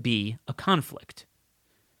going to be a conflict.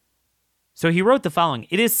 So he wrote the following: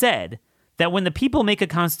 "It is said that when the people make a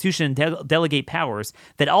constitution and delegate powers,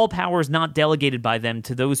 that all powers not delegated by them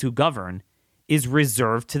to those who govern is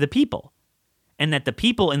reserved to the people, and that the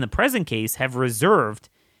people in the present case have reserved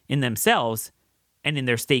in themselves and in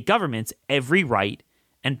their state governments every right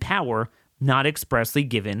and power not expressly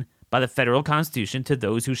given by the federal constitution to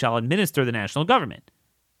those who shall administer the national government.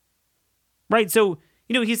 Right? So,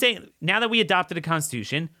 he's saying, now that we adopted a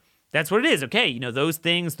constitution, that's what it is. Okay, those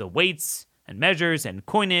things, the weights and measures and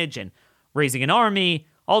coinage and raising an army,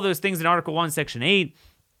 all those things in Article 1, Section 8,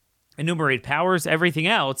 enumerated powers, everything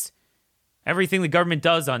else, everything the government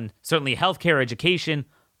does on certainly healthcare, education,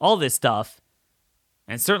 all this stuff,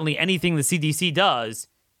 and certainly anything the CDC does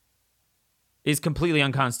is completely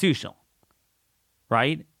unconstitutional.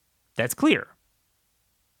 Right? That's clear.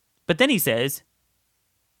 But then he says,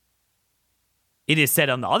 it is said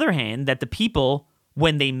on the other hand that the people,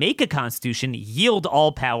 when they make a constitution, yield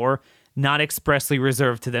all power not expressly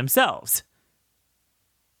reserved to themselves.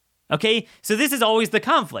 Okay? So this is always the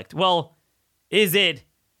conflict. Well, is it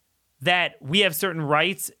that we have certain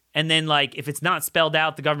rights and then, if it's not spelled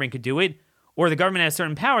out, the government could do it? Or the government has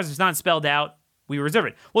certain powers, if it's not spelled out, we reserve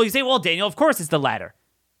it? Well, you say, well, Daniel, of course it's the latter.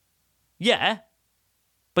 Yeah.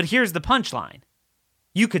 But here's the punchline.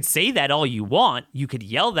 You could say that all you want. You could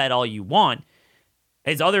yell that all you want.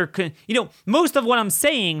 As most of what I'm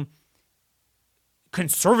saying,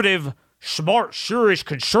 conservative, smart, sure-ish,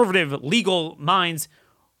 conservative legal minds,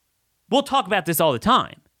 we'll talk about this all the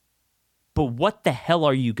time. But what the hell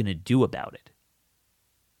are you going to do about it?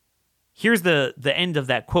 Here's the end of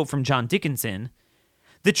that quote from John Dickinson.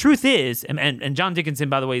 The truth is, and John Dickinson,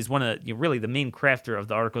 by the way, is one of really the main crafter of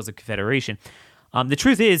the Articles of Confederation. The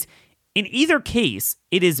truth is, in either case,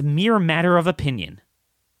 it is mere matter of opinion.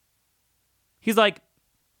 He's like,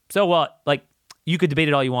 so what? You could debate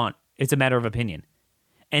it all you want. It's a matter of opinion.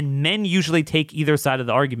 And men usually take either side of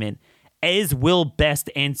the argument as will best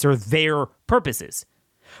answer their purposes.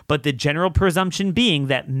 But the general presumption being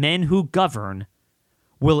that men who govern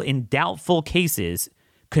will in doubtful cases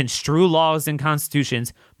construe laws and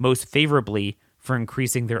constitutions most favorably for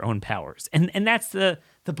increasing their own powers. And that's the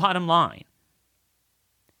bottom line.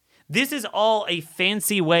 This is all a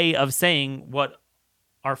fancy way of saying what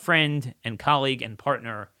our friend and colleague and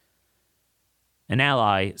partner and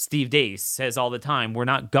ally, Steve Deace, says all the time. We're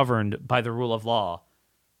not governed by the rule of law.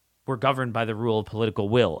 We're governed by the rule of political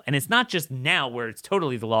will. And it's not just now where it's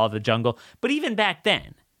totally the law of the jungle, but even back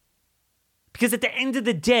then. Because at the end of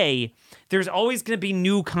the day, there's always going to be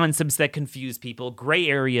new concepts that confuse people, gray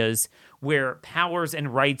areas where powers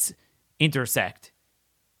and rights intersect.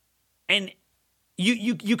 And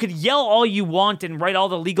you could yell all you want and write all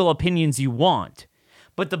the legal opinions you want,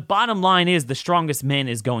 but the bottom line is the strongest man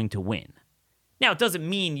is going to win. Now, it doesn't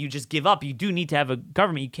mean you just give up. You do need to have a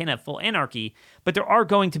government. You can't have full anarchy, but there are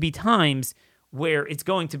going to be times where it's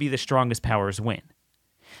going to be the strongest powers win.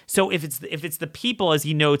 So if it's the people, as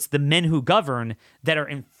he notes, the men who govern, that are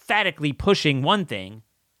emphatically pushing one thing,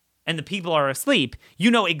 and the people are asleep, you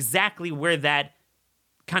know exactly where that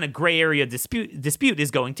kind of gray area dispute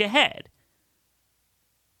is going to head.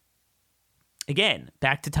 Again,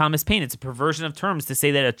 back to Thomas Paine, it's a perversion of terms to say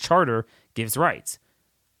that a charter gives rights.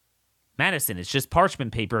 Madison, it's just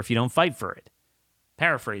parchment paper if you don't fight for it.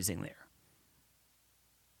 Paraphrasing there.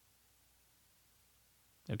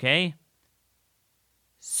 Okay?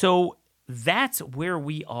 So that's where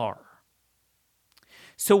we are.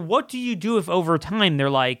 So what do you do if over time they're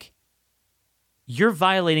like, you're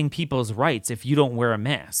violating people's rights if you don't wear a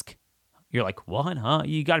mask? You're like, what? Huh?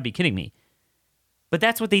 You got to be kidding me. But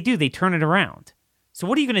that's what they do. They turn it around. So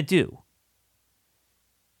what are you going to do?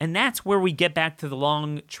 And that's where we get back to the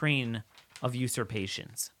long train of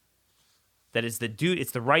usurpations. That is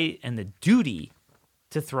it's the right and the duty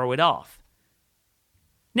to throw it off.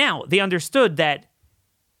 Now, they understood that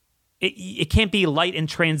it can't be light and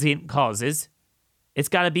transient causes. It's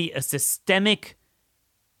got to be a systemic,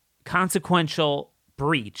 consequential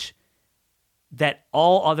breach that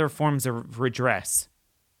all other forms of redress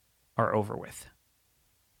are over with.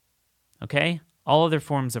 Okay? All other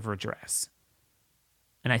forms of redress.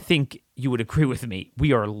 And I think you would agree with me.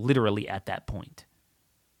 We are literally at that point.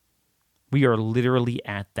 We are literally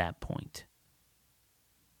at that point.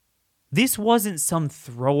 This wasn't some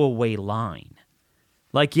throwaway line.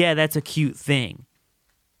 Like, yeah, that's a cute thing.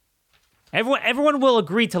 Everyone will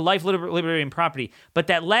agree to life, liberty, and property, but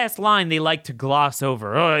that last line they like to gloss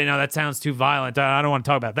over. Oh, that sounds too violent. I don't want to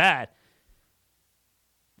talk about that.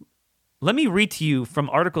 Let me read to you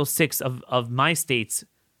from Article 6 of my state's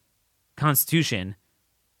Constitution,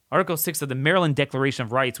 Article 6 of the Maryland Declaration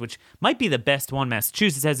of Rights, which might be the best one.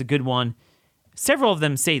 Massachusetts has a good one. Several of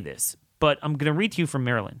them say this, but I'm going to read to you from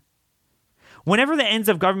Maryland. Whenever the ends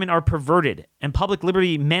of government are perverted and public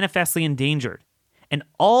liberty manifestly endangered, and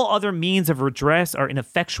all other means of redress are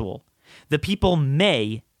ineffectual, the people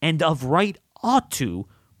may, and of right ought to,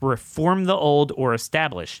 reform the old or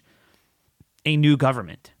establish a new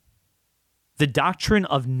government. The doctrine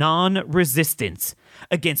of non-resistance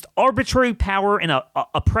against arbitrary power and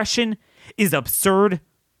oppression is absurd,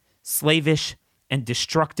 slavish, and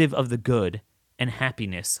destructive of the good and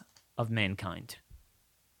happiness of mankind.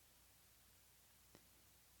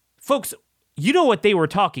 Folks, you know what they were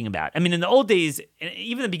talking about. I mean, in the old days,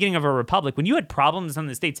 even the beginning of a republic, when you had problems in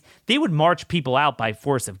the states, they would march people out by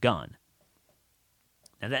force of gun.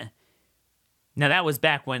 Now that was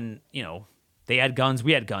back when, they had guns,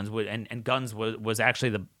 we had guns, and guns was actually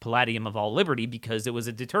the palladium of all liberty because it was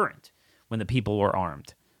a deterrent when the people were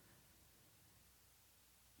armed.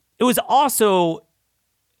 It was also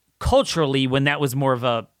culturally when that was more of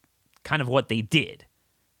a kind of what they did.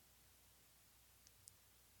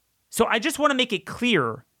 So I just want to make it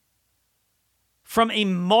clear, from a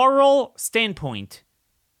moral standpoint,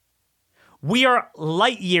 we are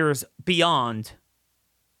light years beyond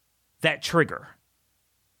that trigger.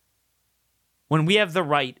 When we have the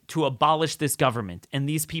right to abolish this government, and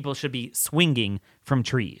these people should be swinging from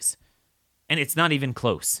trees. And it's not even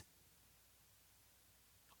close.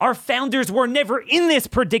 Our founders were never in this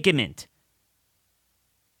predicament.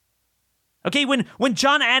 Okay, when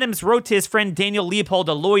John Adams wrote to his friend Daniel Leopold,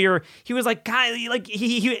 a lawyer, he was like,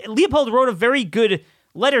 Leopold wrote a very good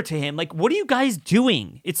letter to him. Like, what are you guys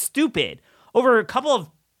doing? It's stupid. Over a couple of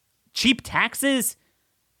cheap taxes,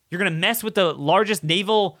 you're going to mess with the largest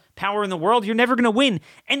naval power in the world. You're never going to win.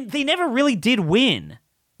 And they never really did win.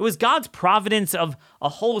 It was God's providence of a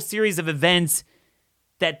whole series of events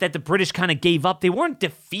that the British kind of gave up. They weren't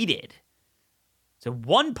defeated. So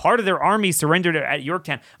one part of their army surrendered at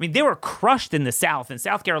Yorktown. I mean, they were crushed in the South. In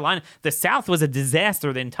South Carolina, the South was a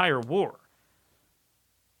disaster the entire war.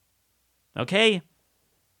 Okay?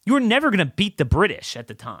 You were never going to beat the British at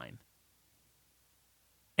the time.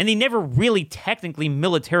 And they never really technically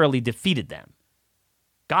militarily defeated them.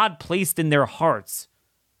 God placed in their hearts,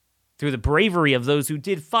 through the bravery of those who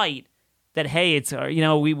did fight, that, hey, it's,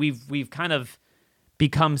 we've kind of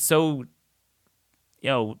become so,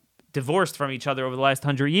 divorced from each other over the last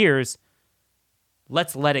 100 years.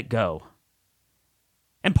 Let's let it go.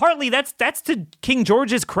 And partly that's to King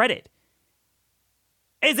George's credit.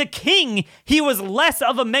 As a king, he was less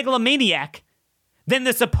of a megalomaniac than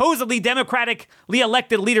the supposedly democratically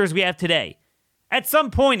elected leaders we have today. At some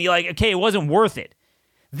point, you're like, okay, it wasn't worth it.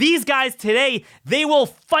 These guys today, they will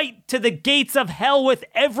fight to the gates of hell with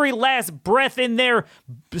every last breath in their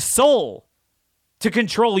soul to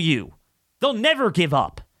control you. They'll never give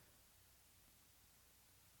up.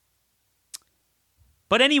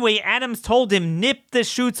 But anyway, Adams told him, nip the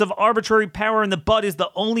shoots of arbitrary power in the bud is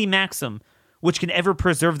the only maxim which can ever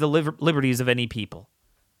preserve the liberties of any people.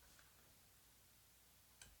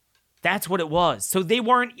 That's what it was. So they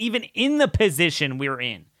weren't even in the position we're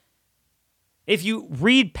in. If you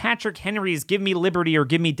read Patrick Henry's Give Me Liberty or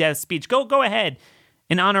Give Me Death speech, go ahead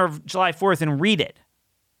in honor of July 4th and read it.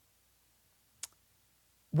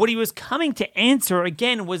 What he was coming to answer,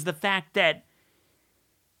 again, was the fact that,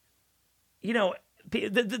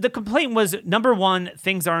 the complaint was, number one,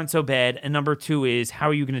 things aren't so bad, and number two is, how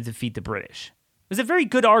are you going to defeat the British? It was a very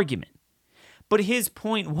good argument. But his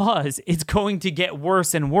point was, it's going to get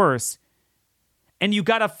worse and worse, and you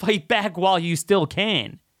got to fight back while you still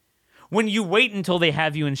can. When you wait until they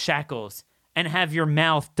have you in shackles, and have your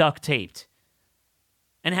mouth duct taped,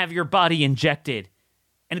 and have your body injected,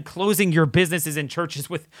 and closing your businesses and churches,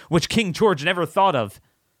 with which King George never thought of,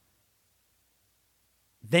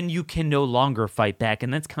 then you can no longer fight back.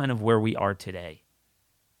 And that's kind of where we are today.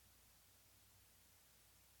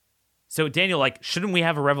 So Daniel, shouldn't we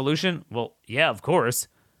have a revolution? Well, yeah, of course.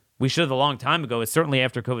 We should have a long time ago. It's certainly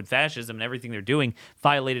after COVID fascism and everything they're doing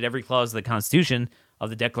violated every clause of the Constitution, of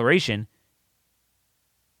the Declaration.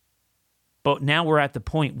 But now we're at the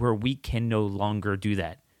point where we can no longer do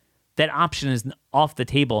that. That option is off the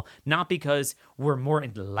table, not because we're more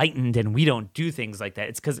enlightened and we don't do things like that.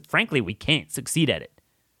 It's because, frankly, we can't succeed at it.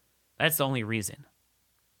 That's the only reason.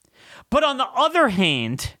 But on the other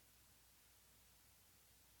hand,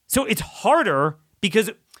 so it's harder because,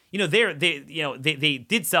 they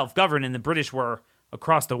did self-govern and the British were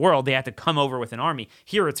across the world. They had to come over with an army.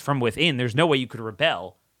 Here it's from within. There's no way you could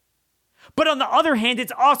rebel. But on the other hand,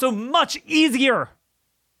 it's also much easier.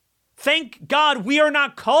 Thank God we are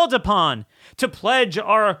not called upon to pledge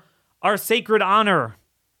our sacred honor,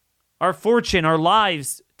 our fortune, our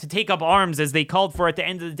lives to take up arms as they called for at the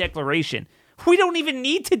end of the Declaration. We don't even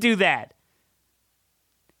need to do that.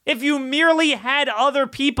 If you merely had other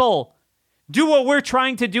people do what we're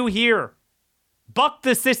trying to do here, buck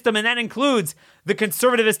the system, and that includes the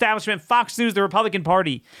conservative establishment, Fox News, the Republican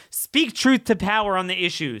Party, speak truth to power on the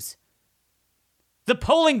issues. The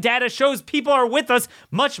polling data shows people are with us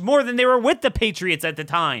much more than they were with the Patriots at the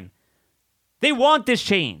time. They want this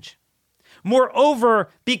change. Moreover,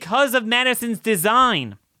 because of Madison's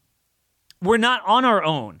design, we're not on our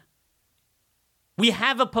own. We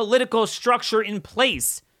have a political structure in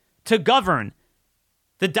place to govern.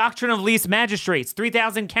 The doctrine of least magistrates,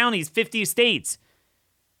 3,000 counties, 50 states.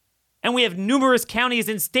 And we have numerous counties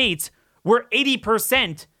and states where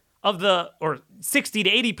 80% or 60 to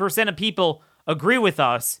 80% of people agree with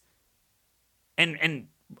us, and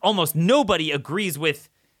almost nobody agrees with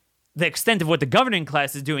the extent of what the governing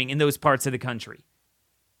class is doing in those parts of the country.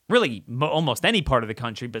 Really, almost any part of the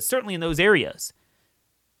country, but certainly in those areas.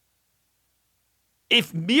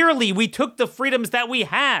 If merely we took the freedoms that we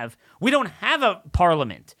don't have a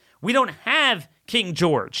parliament. We don't have King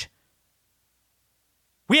George.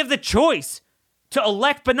 We have the choice to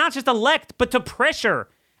elect, but not just elect, but to pressure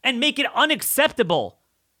and make it unacceptable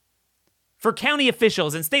for county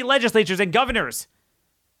officials and state legislatures and governors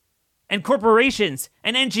and corporations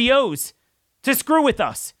and NGOs to screw with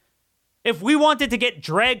us. If we wanted to get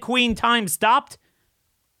drag queen time stopped,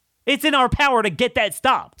 it's in our power to get that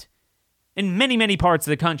stopped in many, many parts of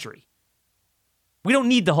the country. We don't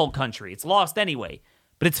need the whole country. It's lost anyway,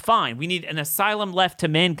 but it's fine. We need an asylum left to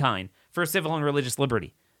mankind for civil and religious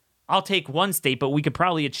liberty. I'll take one state, but we could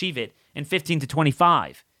probably achieve it in 15 to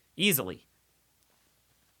 25, easily.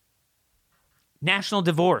 National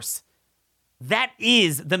divorce. That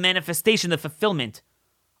is the manifestation, the fulfillment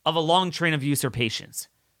of a long train of usurpations.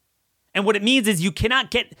 And what it means is you cannot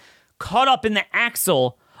get caught up in the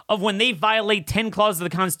axle of when they violate 10 clauses of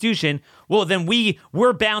the Constitution. Well, then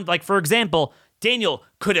we're bound. Like, for example, Daniel,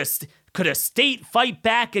 could a state fight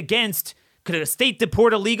back against, could a state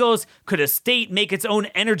deport illegals? Could a state make its own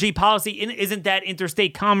energy policy? Isn't that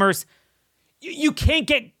interstate commerce? You can't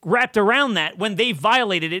get wrapped around that when they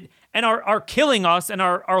violated it and are killing us, and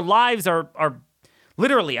our lives are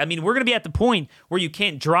literally, I mean, we're going to be at the point where you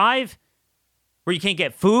can't drive, where you can't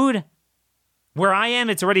get food. Where I am,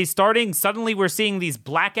 it's already starting. Suddenly we're seeing these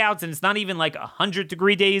blackouts, and it's not even like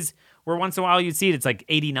 100-degree days where once in a while you see it. It's like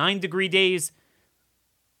 89-degree days.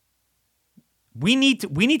 We need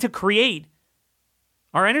to create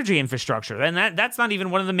our energy infrastructure, and that's not even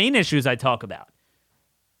one of the main issues I talk about.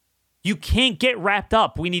 You can't get wrapped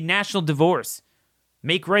up. We need national divorce.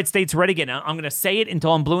 Make red states red again. I'm going to say it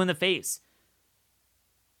until I'm blue in the face.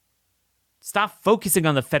 Stop focusing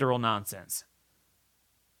on the federal nonsense.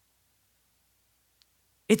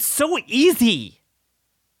 It's so easy.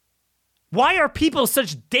 Why are people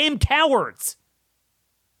such damn cowards?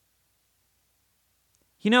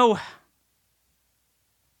 You know,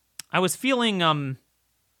 I was feeling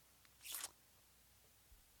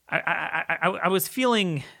I was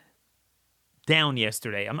feeling down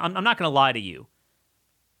yesterday. I'm not going to lie to you.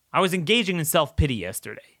 I was engaging in self-pity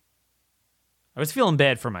yesterday. I was feeling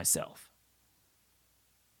bad for myself.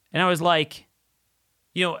 And I was like,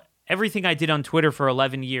 you know, everything I did on Twitter for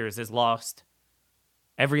 11 years is lost.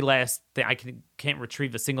 Every last thing, I can't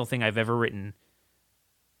retrieve a single thing I've ever written.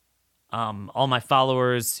 All my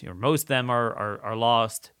followers, or most of them, are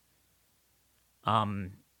lost. I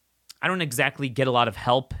don't exactly get a lot of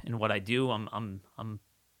help in what I do. I'm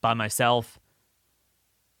by myself.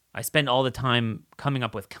 I spend all the time coming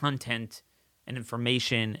up with content and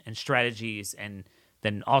information and strategies, and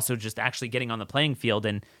then also just actually getting on the playing field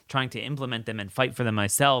and trying to implement them and fight for them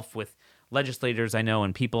myself with legislators I know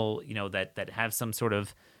and people, you know, that have some sort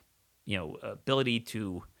of, you know, ability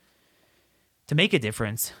to make a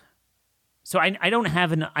difference. So I don't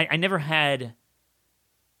have I never had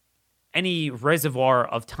any reservoir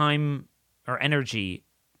of time or energy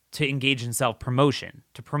to engage in self-promotion,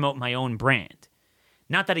 to promote my own brand.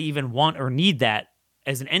 Not that I even want or need that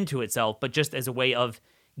as an end to itself, but just as a way of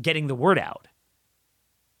getting the word out.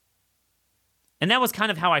 And that was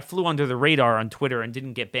kind of how I flew under the radar on Twitter and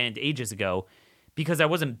didn't get banned ages ago, because I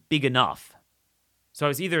wasn't big enough. So I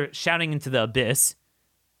was either shouting into the abyss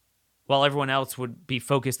while everyone else would be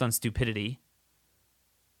focused on stupidity,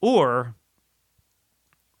 or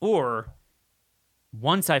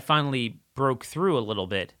once I finally broke through a little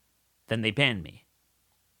bit, then they banned me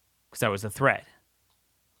because I was a threat.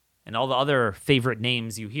 And all the other favorite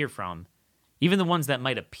names you hear from, even the ones that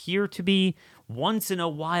might appear to be, once in a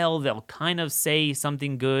while they'll kind of say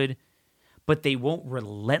something good, but they won't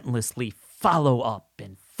relentlessly follow up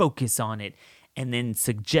and focus on it and then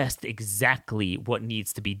suggest exactly what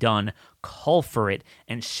needs to be done, call for it,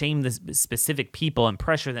 and shame the specific people and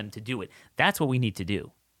pressure them to do it. That's what we need to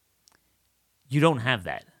do. You don't have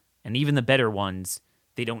that. And even the better ones,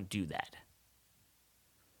 they don't do that.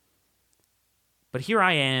 But here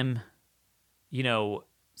I am,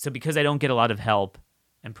 so because I don't get a lot of help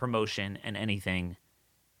and promotion and anything,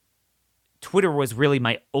 Twitter was really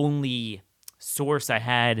my only source I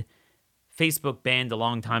had. Facebook banned a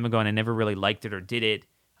long time ago, and I never really liked it or did it.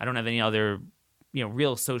 I don't have any other,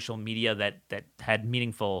 real social media that had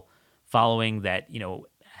meaningful following, that,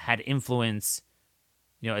 had influence,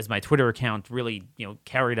 as my Twitter account really,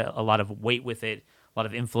 carried a lot of weight with it, a lot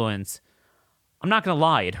of influence. I'm not going to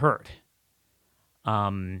lie, it hurt.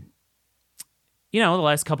 The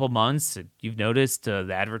last couple months, you've noticed the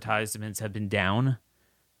advertisements have been down,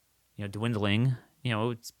 dwindling.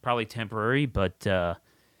 It's probably temporary, but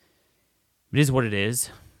it is what it is.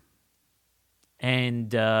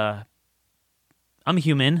 And I'm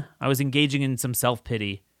human. I was engaging in some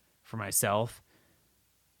self-pity for myself.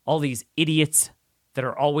 All these idiots that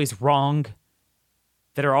are always wrong,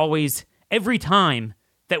 that are always, every time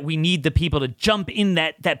that we need the people to jump in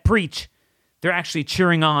that breach, they're actually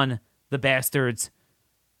cheering on the bastards.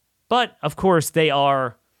 But, of course, they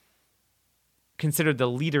are considered the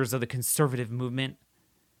leaders of the conservative movement.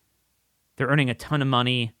 They're earning a ton of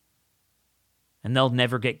money, and they'll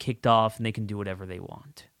never get kicked off, and they can do whatever they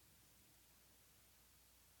want.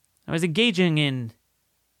 I was engaging in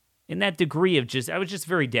that degree of I was just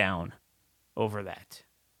very down over that.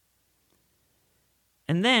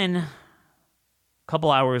 And then, a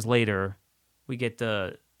couple hours later, we get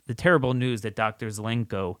the terrible news that Dr.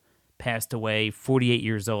 Zelenko passed away, 48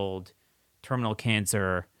 years old, terminal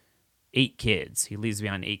cancer, 8 kids. He leaves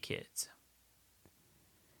behind 8 kids.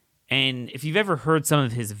 And if you've ever heard some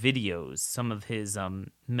of his videos, some of his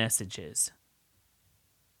messages,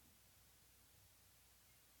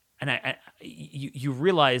 and you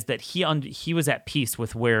realize that he was at peace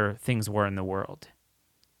with where things were in the world.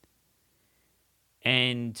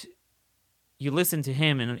 And you listen to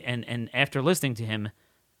him, and after listening to him,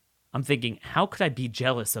 I'm thinking, how could I be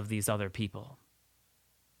jealous of these other people?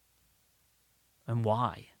 And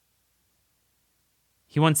why?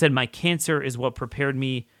 He once said, "My cancer is what prepared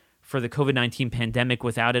me for the COVID-19 pandemic.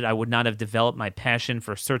 Without it, I would not have developed my passion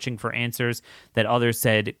for searching for answers that others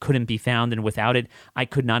said couldn't be found. And without it, I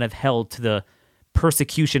could not have held to the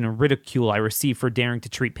persecution and ridicule I received for daring to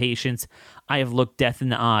treat patients. I have looked death in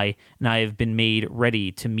the eye, and I have been made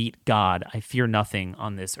ready to meet God. I fear nothing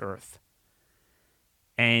on this earth."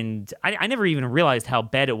 And I never even realized how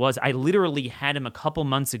bad it was. I literally had him a couple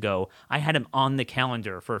months ago. I had him on the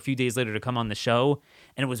calendar for a few days later to come on the show.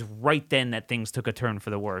 And it was right then that things took a turn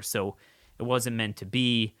for the worse. So it wasn't meant to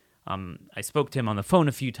be. I spoke to him on the phone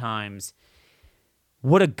a few times.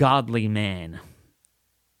 What a godly man.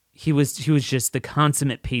 He was just the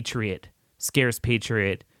consummate patriot, scarce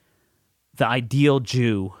patriot, the ideal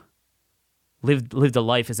Jew, lived a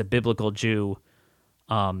life as a biblical Jew,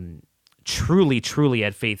 truly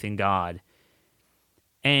had faith in God.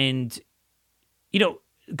 And,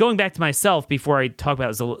 going back to myself before I talk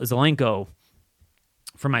about Zelenko,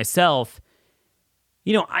 for myself,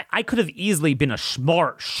 I could have easily been a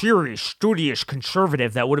smart, serious, studious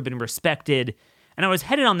conservative that would have been respected, and I was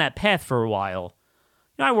headed on that path for a while.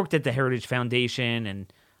 I worked at the Heritage Foundation,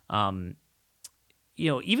 and,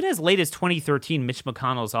 even as late as 2013, Mitch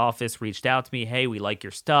McConnell's office reached out to me, "Hey, we like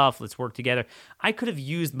your stuff, let's work together." I could have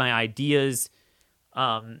used my ideas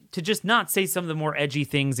to just not say some of the more edgy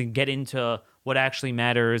things and get into what actually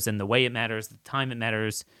matters and the way it matters, the time it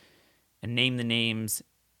matters, and name the names.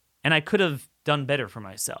 And I could have done better for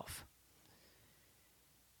myself.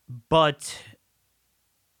 But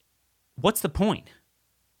what's the point?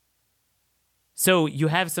 So you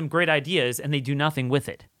have some great ideas and they do nothing with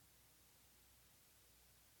it.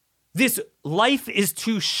 This life is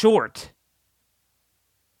too short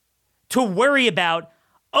to worry about,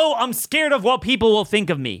 I'm scared of what people will think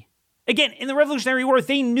of me. Again, in the Revolutionary War,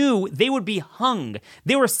 they knew they would be hung.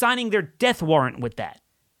 They were signing their death warrant with that.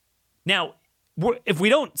 Now, if we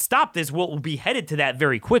don't stop this, we'll be headed to that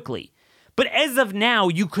very quickly. But as of now,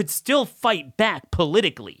 you could still fight back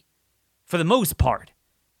politically, for the most part.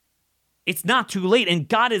 It's not too late, and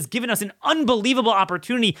God has given us an unbelievable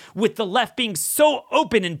opportunity with the left being so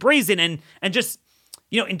open and brazen and just,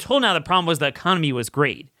 until now the problem was the economy was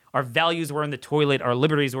great. Our values were in the toilet, our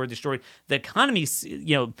liberties were destroyed. The economy,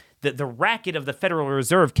 the racket of the Federal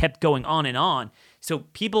Reserve kept going on and on. So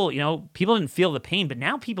people didn't feel the pain, but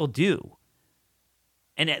now people do.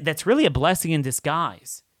 And that's really a blessing in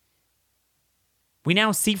disguise. We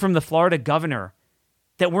now see from the Florida governor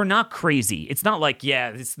that we're not crazy. It's not like,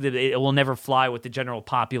 it will never fly with the general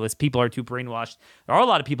populace. People are too brainwashed. There are a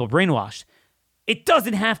lot of people brainwashed. It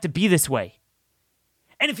doesn't have to be this way.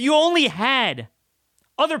 And if you only had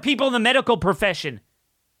other people in the medical profession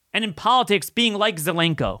and in politics being like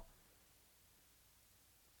Zelenko,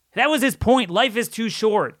 that was his point. Life is too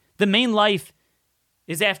short. The main life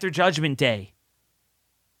is after Judgment Day.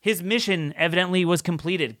 His mission evidently was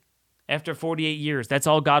completed after 48 years. That's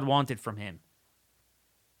all God wanted from him.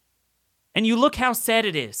 And you look how sad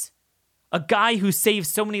it is. A guy who saved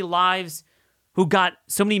so many lives, who got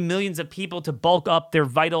so many millions of people to bulk up their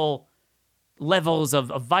vital levels of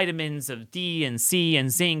vitamins, of D and C and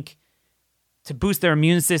zinc, to boost their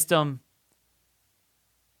immune system.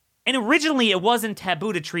 And originally, it wasn't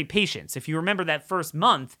taboo to treat patients. If you remember that first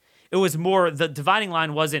month, it was more, the dividing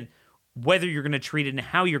line wasn't whether you're going to treat it and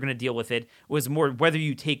how you're going to deal with it. It was more whether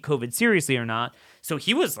you take COVID seriously or not. So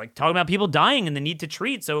he was like talking about people dying and the need to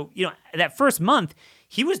treat. So, that first month,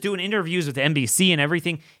 he was doing interviews with NBC and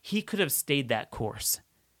everything. He could have stayed that course.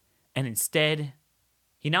 And instead,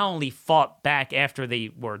 he not only fought back after they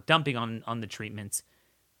were dumping on the treatments,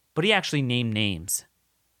 but he actually named names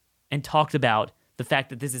and talked about the fact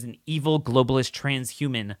that this is an evil globalist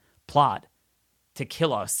transhuman plot to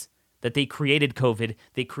kill us, that they created COVID,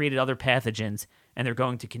 they created other pathogens, and they're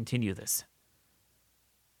going to continue this.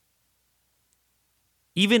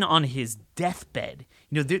 Even on his deathbed,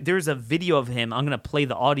 there's a video of him. I'm going to play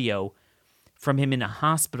the audio from him in a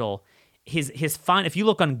hospital. His fine, if you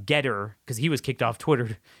look on Getter, because he was kicked off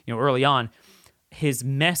Twitter, early on, his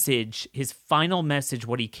message, his final message,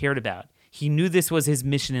 what he cared about. He knew this was his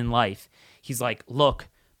mission in life. He's like, look,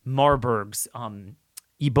 Marburg's,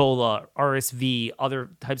 Ebola, RSV, other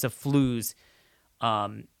types of flus.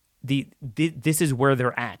 This is where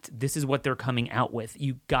they're at. This is what they're coming out with.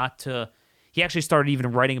 You got to. He actually started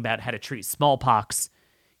even writing about how to treat smallpox.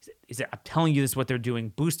 He said, I'm telling you, this is what they're doing.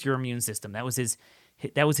 Boost your immune system. That was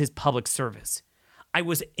his public service. I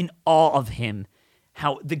was in awe of him.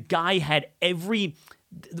 How the guy had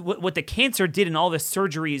what the cancer did in all the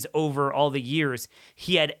surgeries over all the years.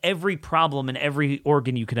 He had every problem in every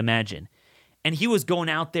organ you could imagine. And he was going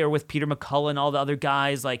out there with Peter McCullough and all the other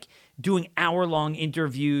guys, like doing hour-long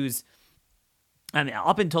interviews,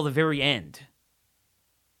 up until the very end,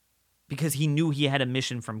 because he knew he had a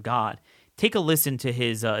mission from God. Take a listen to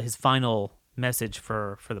his final message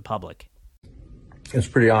for the public. It's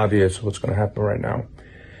pretty obvious what's going to happen right now.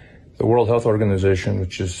 The World Health Organization,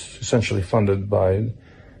 which is essentially funded by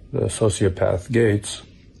the sociopath Gates,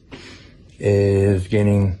 is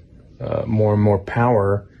gaining more and more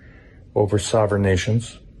power over sovereign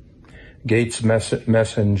nations. Gates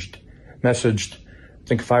messaged, I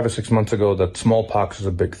think 5 or 6 months ago, that smallpox is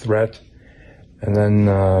a big threat, and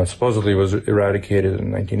then supposedly was eradicated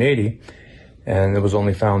in 1980, and it was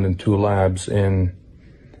only found in 2 labs in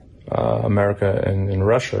America and in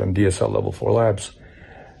Russia, in DSL level 4 labs,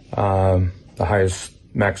 the highest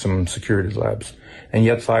maximum security labs. And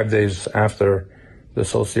yet 5 days after the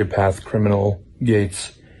sociopath criminal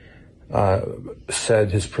Gates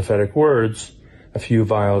said his prophetic words, a few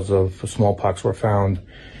vials of smallpox were found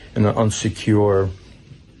in an unsecure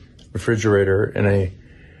refrigerator in a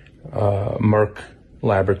Merck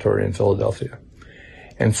laboratory in Philadelphia.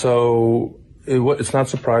 And so it's not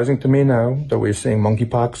surprising to me now that we're seeing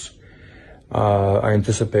monkeypox. I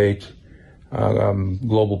anticipate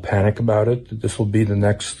global panic about it. This will be the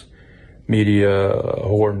next media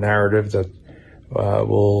horror narrative that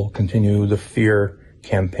will continue the fear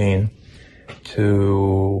campaign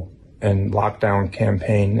and lockdown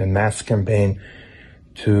campaign and mask campaign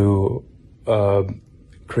to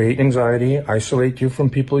create anxiety, isolate you from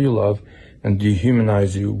people you love, and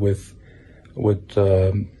dehumanize you with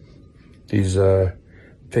these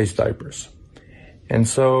face diapers. And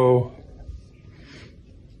so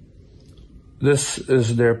this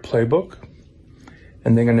is their playbook,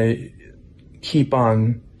 and they're going to keep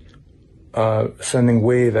on sending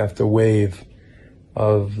wave after wave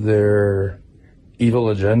of their evil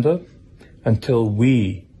agenda until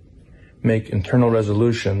we make internal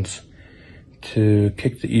resolutions to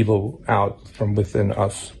kick the evil out from within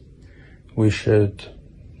us. We should,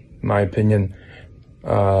 in my opinion,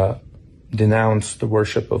 denounce the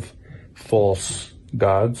worship of false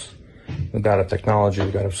gods, the god of technology,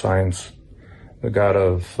 the god of science, the god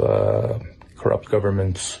of corrupt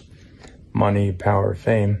governments, money, power,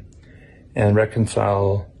 fame, and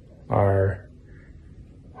reconcile our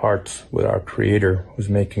hearts with our Creator, who's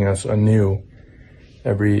making us anew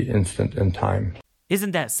every instant in time.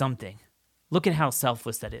 Isn't that something? Look at how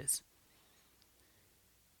selfless that is.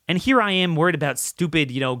 And here I am worried about stupid,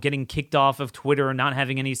 getting kicked off of Twitter and not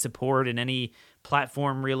having any support in any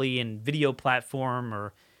platform really, and video platform,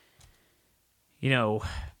 or,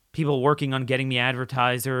 people working on getting me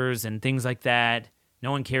advertisers and things like that.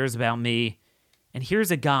 No one cares about me. And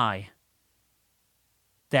here's a guy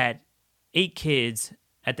that 8 kids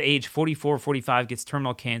at the age 44, 45 gets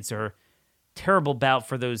terminal cancer, terrible bout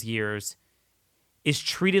for those years, is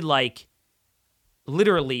treated like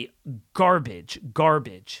literally garbage.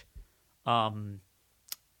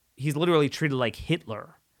 He's literally treated like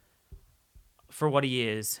Hitler for what he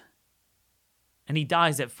is. And he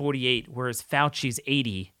dies at 48, whereas Fauci's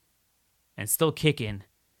 80 and still kicking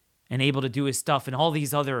and able to do his stuff. And all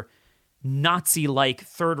these other Nazi-like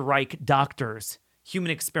Third Reich doctors,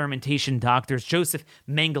 human experimentation doctors, Joseph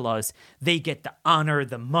Mengelas, they get the honor,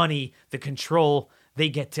 the money, the control. They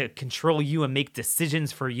get to control you and make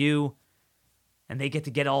decisions for you. And they get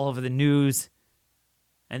to get all over the news.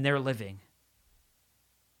 And they're living.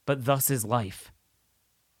 But thus is life.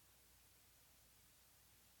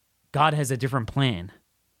 God has a different plan.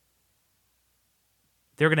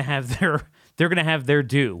 They're going to have their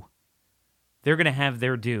due. They're going to have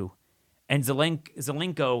their due. And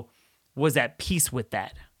Zelenko was at peace with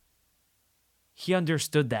that. He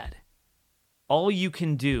understood that. All you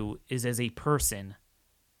can do is, as a person,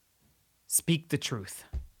 speak the truth.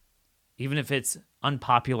 Even if it's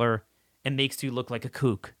unpopular and makes you look like a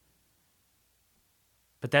kook.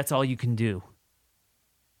 But that's all you can do.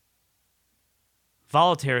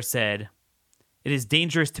 Voltaire said, "It is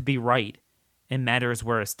dangerous to be right in matters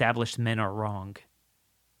where established men are wrong."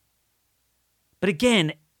 But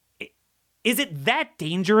again, is it that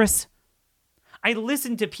dangerous? I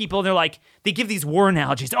listen to people and they're like, they give these war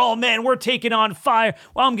analogies. Oh man, we're taking on fire.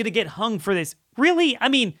 Well, I'm going to get hung for this. Really? I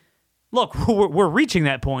mean, look, we're reaching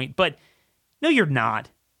that point, but no, you're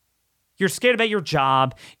not. You're scared about your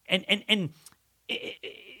job. And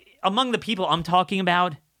among the people I'm talking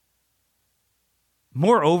about,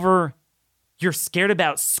 moreover, you're scared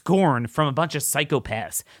about scorn from a bunch of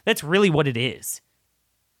psychopaths. That's really what it is.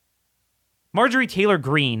 Marjorie Taylor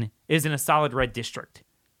Greene is in a solid red district.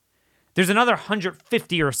 There's another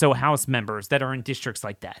 150 or so House members that are in districts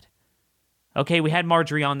like that. Okay, we had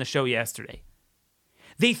Marjorie on the show yesterday.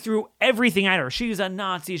 They threw everything at her. She's a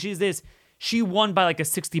Nazi. She's this. She won by like a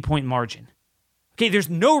 60-point margin. Okay, there's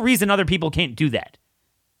no reason other people can't do that.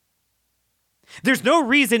 There's no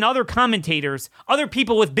reason other commentators, other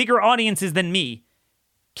people with bigger audiences than me,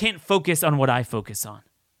 can't focus on what I focus on.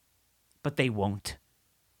 But they won't.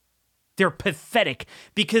 They're pathetic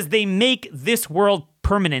because they make this world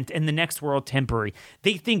permanent and the next world temporary.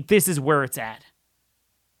 They think this is where it's at.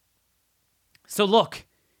 So look,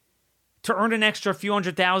 to earn an extra few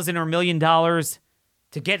 $100,000 or $1 million,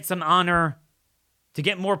 to get some honor, to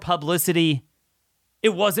get more publicity, it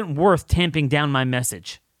wasn't worth tamping down my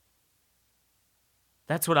message.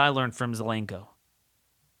 That's what I learned from Zelenko.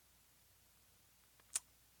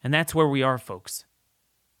 And that's where we are, folks.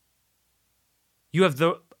 You have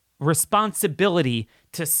the responsibility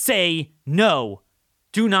to say no,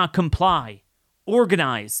 do not comply,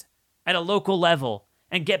 organize at a local level,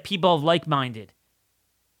 and get people like-minded.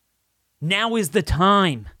 Now is the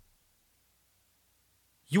time.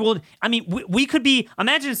 We could be,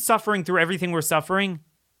 imagine suffering through everything we're suffering,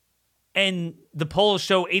 and the polls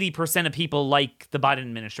show 80% of people like the Biden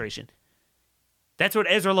administration. That's what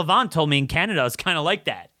Ezra Levant told me in Canada is kind of like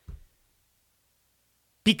that.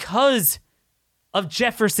 Because of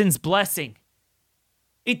Jefferson's blessing.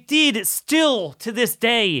 It did still, to this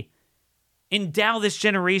day, endow this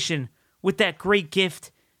generation with that great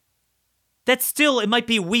gift. That still, it might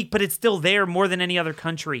be weak, but it's still there more than any other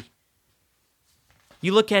country.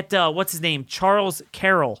 You look at, what's his name? Charles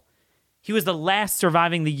Carroll. He was the last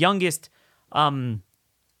surviving, the youngest signer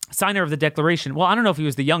of the Declaration. Well, I don't know if he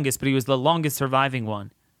was the youngest, but he was the longest surviving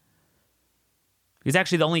one. He was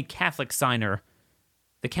actually the only Catholic signer.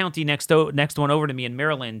 The county next one over to me in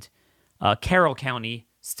Maryland, Carroll County,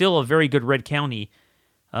 still a very good red county,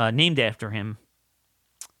 named after him.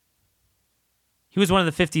 He was one of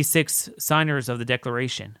the 56 signers of the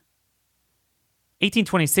Declaration.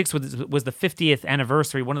 1826 was the 50th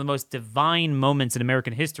anniversary, one of the most divine moments in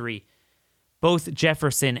American history. Both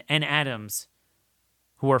Jefferson and Adams,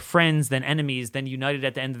 who were friends, then enemies, then united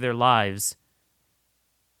at the end of their lives,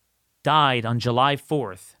 died on July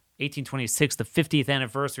 4th, 1826, the 50th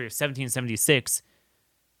anniversary of 1776.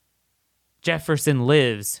 Jefferson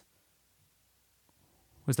lives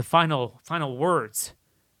was the final words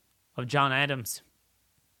of John Adams.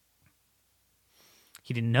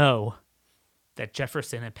 He didn't know that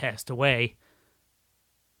Jefferson had passed away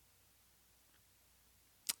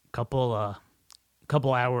a couple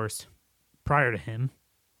couple hours prior to him.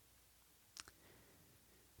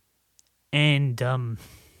 And,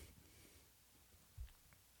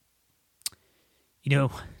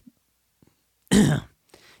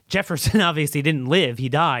 Jefferson obviously didn't live. He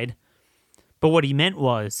died. But what he meant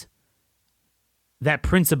was that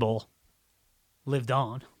principle lived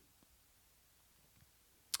on.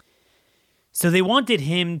 So they wanted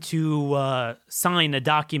him to sign a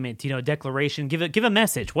document, a declaration, give a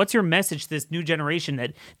message. What's your message to this new generation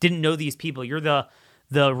that didn't know these people? You're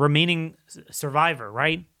the remaining survivor,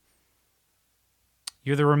 right?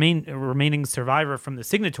 You're the remaining survivor from the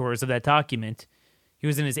signatories of that document. He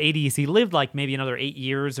was in his 80s. He lived like maybe another 8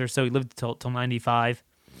 years or so. He lived till 95.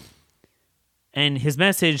 And his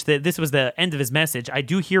message, this was the end of his message: I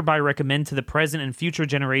do hereby recommend to the present and future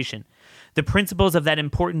generation the principles of that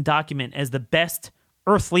important document as the best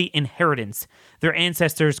earthly inheritance their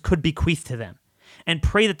ancestors could bequeath to them, and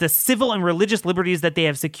pray that the civil and religious liberties that they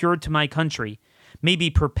have secured to my country may be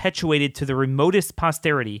perpetuated to the remotest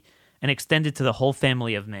posterity and extended to the whole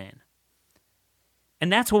family of man. And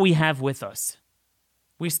that's what we have with us.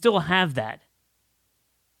 We still have that.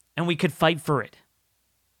 And we could fight for it.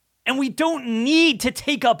 And we don't need to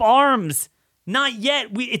take up arms. Not yet.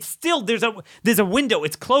 It's still, there's a window.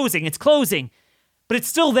 It's closing. But it's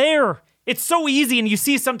still there. It's so easy. And you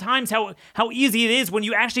see sometimes how easy it is when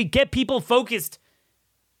you actually get people focused.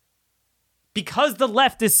 Because the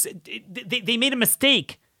left they made a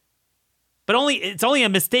mistake. But it's only a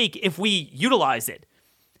mistake if we utilize it.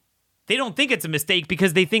 They don't think it's a mistake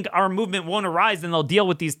because they think our movement won't arise and they'll deal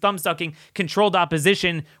with these thumb-sucking, controlled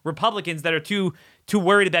opposition Republicans that are too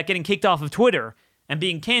worried about getting kicked off of Twitter and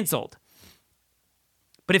being canceled.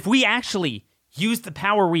 But if we actually use the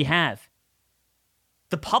power we have,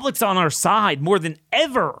 the public's on our side more than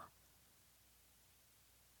ever.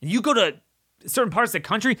 And you go to certain parts of the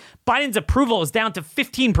country, Biden's approval is down to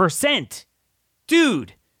 15%.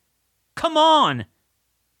 Dude, come on.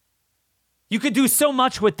 You could do so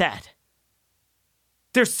much with that.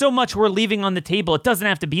 There's so much we're leaving on the table. It doesn't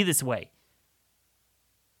have to be this way.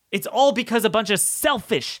 It's all because a bunch of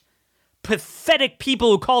selfish, pathetic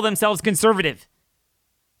people who call themselves conservative.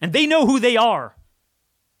 And they know who they are.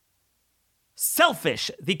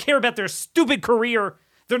 Selfish. They care about their stupid career,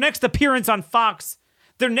 their next appearance on Fox,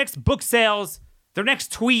 their next book sales, their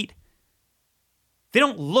next tweet. They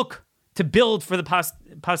don't look to build for the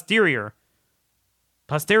posterity,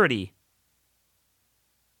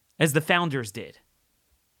 as the founders did.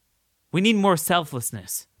 We need more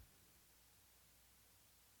selflessness.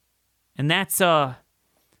 And that's, that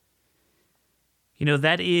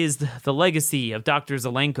is the legacy of Dr.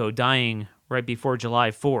 Zelenko dying right before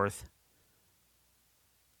July 4th.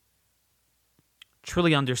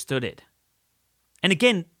 Truly understood it. And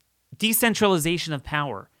again, decentralization of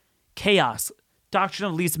power, chaos, doctrine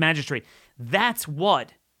of least magistrate. That's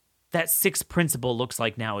what that sixth principle looks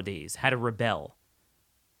like nowadays. How to rebel.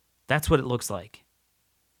 That's what it looks like.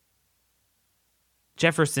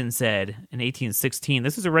 Jefferson said in 1816,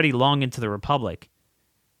 this was already long into the Republic,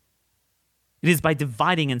 it is by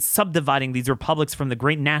dividing and subdividing these republics from the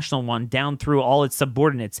great national one down through all its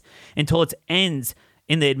subordinates until it ends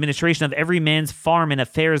in the administration of every man's farm and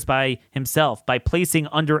affairs by himself, by placing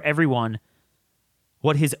under everyone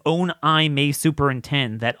what his own eye may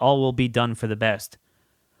superintend, that all will be done for the best.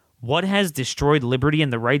 What has destroyed liberty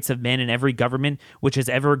and the rights of men in every government which has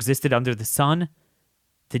ever existed under the sun?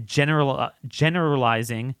 The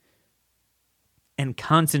generalizing and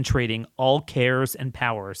concentrating all cares and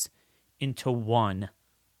powers into one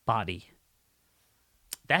body.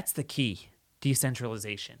 That's the key,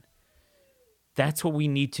 decentralization. That's what we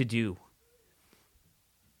need to do.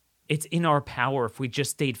 It's in our power if we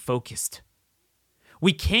just stayed focused.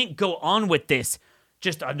 We can't go on with this,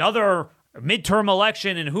 just another midterm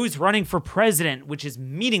election and who's running for president, which is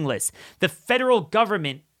meaningless. The federal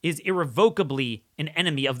government is irrevocably an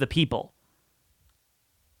enemy of the people.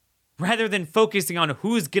 Rather than focusing on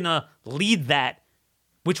who's going to lead that,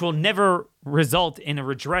 which will never result in a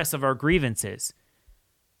redress of our grievances.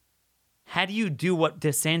 How do you do what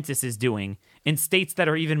DeSantis is doing in states that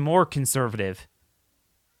are even more conservative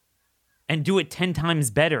and do it 10 times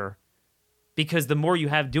better? Because the more you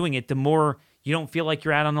have doing it, the more you don't feel like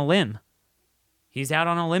you're out on a limb. He's out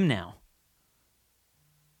on a limb now.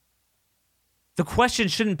 The question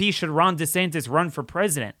shouldn't be, should Ron DeSantis run for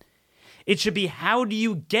president? It should be, how do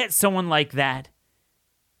you get someone like that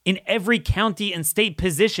in every county and state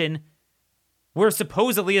position where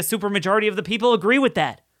supposedly a supermajority of the people agree with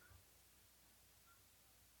that?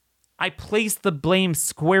 I place the blame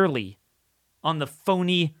squarely on the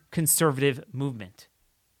phony conservative movement.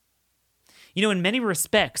 In many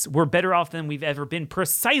respects, we're better off than we've ever been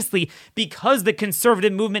precisely because the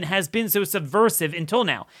conservative movement has been so subversive until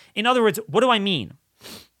now. In other words, what do I mean?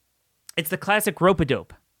 It's the classic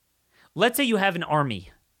rope-a-dope. Let's say you have an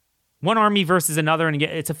army. One army versus another, and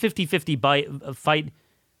it's a 50-50 fight.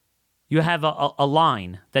 You have a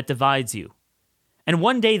line that divides you. And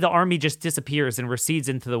one day the army just disappears and recedes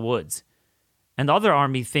into the woods. And the other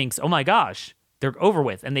army thinks, oh my gosh, they're over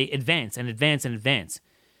with. And they advance and advance and advance.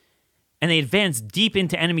 And they advance deep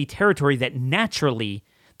into enemy territory that naturally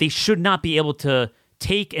they should not be able to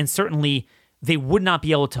take, and certainly they would not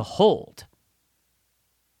be able to hold.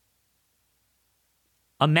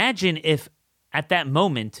 Imagine if at that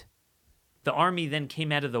moment the army then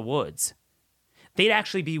came out of the woods. They'd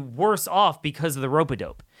actually be worse off because of the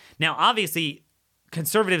rope-a-dope. Now, obviously,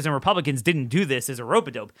 conservatives and Republicans didn't do this as a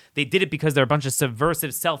rope-a-dope. They did it because they're a bunch of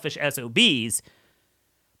subversive, selfish SOBs.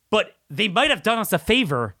 But they might have done us a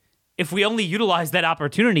favor if we only utilized that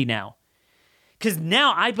opportunity now. Because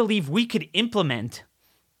now I believe we could implement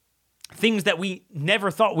things that we never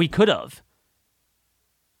thought we could have.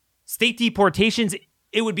 State deportations,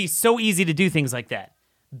 it would be so easy to do things like that.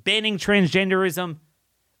 Banning transgenderism,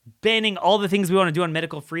 banning all the things we want to do on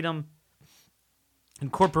medical freedom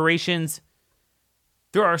and corporations.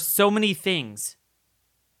 There are so many things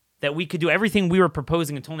that we could do. Everything we were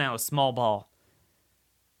proposing until now is small ball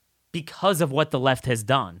because of what the left has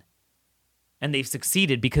done. And they've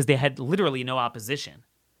succeeded because they had literally no opposition.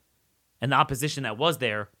 And the opposition that was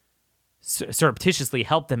there surreptitiously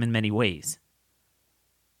helped them in many ways.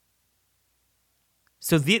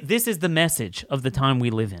 So this is the message of the time we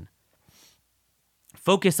live in.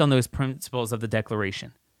 Focus on those principles of the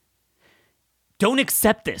Declaration. Don't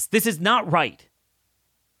accept this. This is not right.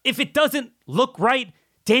 If it doesn't look right,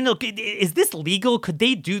 Daniel, is this legal? Could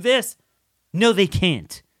they do this? No, they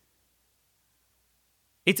can't.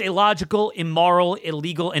 It's illogical, immoral,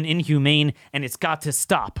 illegal, and inhumane, and it's got to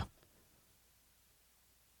stop.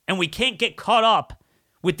 And we can't get caught up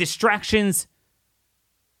with distractions,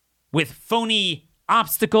 with phony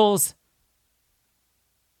obstacles.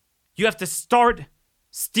 You have to start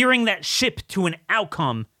steering that ship to an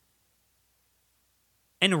outcome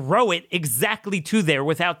and row it exactly to there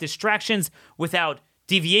without distractions, without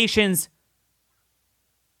deviations,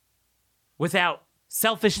 without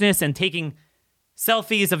selfishness and taking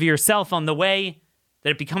selfies of yourself on the way,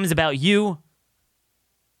 that it becomes about you.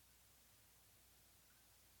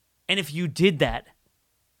 And if you did that,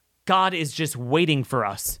 God is just waiting for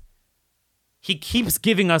us. He keeps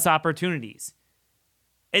giving us opportunities.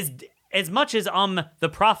 As much as I'm the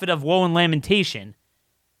prophet of woe and lamentation,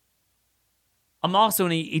 I'm also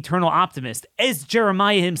an eternal optimist, as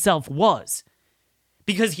Jeremiah himself was.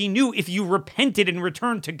 Because he knew if you repented and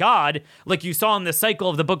returned to God, like you saw in the cycle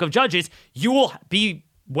of the book of Judges, you will be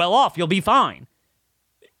well off. You'll be fine.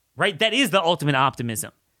 Right? That is the ultimate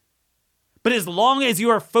optimism. But as long as you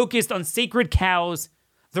are focused on sacred cows,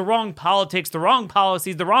 the wrong politics, the wrong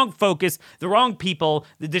policies, the wrong focus, the wrong people,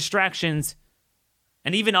 the distractions,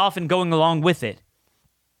 and even often going along with it,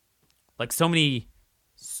 like so many,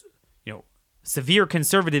 severe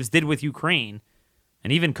conservatives did with Ukraine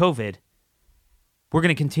and even COVID, we're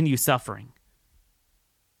going to continue suffering.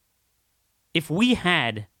 If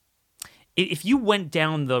you went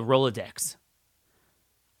down the Rolodex,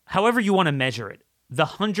 however you want to measure it, the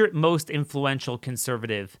 100 most influential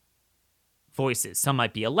conservative voices, some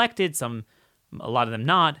might be elected, a lot of them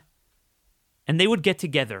not, and they would get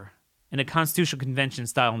together in a constitutional convention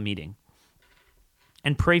style meeting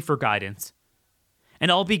and pray for guidance. And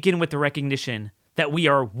I'll begin with the recognition that we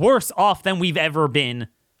are worse off than we've ever been.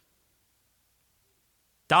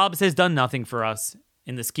 Dobbs has done nothing for us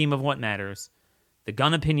in the scheme of what matters. The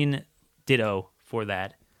gun opinion, ditto for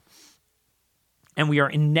that. And we are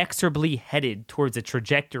inexorably headed towards a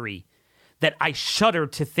trajectory that I shudder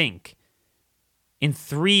to think in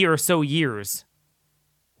 3 or so years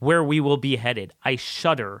where we will be headed. I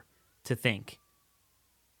shudder to think.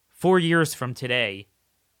 4 years from today,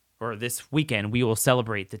 or this weekend, we will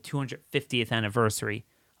celebrate the 250th anniversary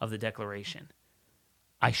of the Declaration.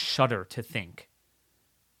 I shudder to think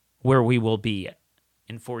where we will be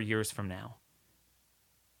in 4 years from now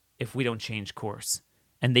if we don't change course.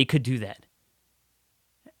 And they could do that.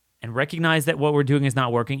 And recognize that what we're doing is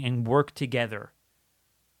not working and work together.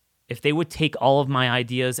 If they would take all of my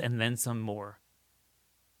ideas and then some more,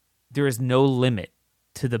 there is no limit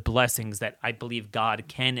to the blessings that I believe God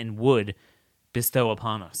can and would bestow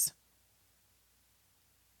upon us.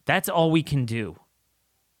 That's all we can do,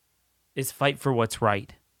 is fight for what's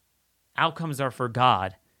right. Outcomes are for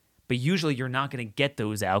God, but usually you're not going to get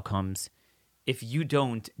those outcomes if you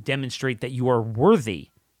don't demonstrate that you are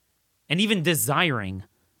worthy and even desiring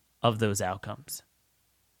of those outcomes.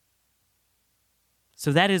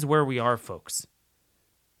 So that is where we are, folks.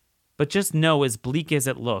 But just know, as bleak as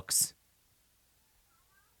it looks,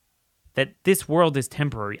 that this world is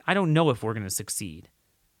temporary. I don't know if we're going to succeed.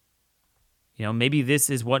 Maybe this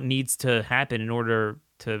is what needs to happen in order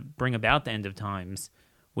to bring about the end of times,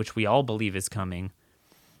 which we all believe is coming.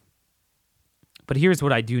 But here's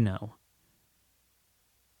what I do know.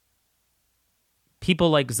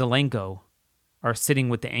 People like Zelenko are sitting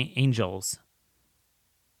with the angels,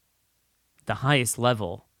 the highest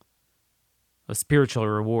level of spiritual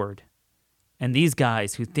reward. And these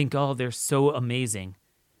guys who think, oh, they're so amazing,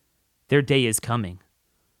 their day is coming.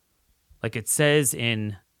 Like it says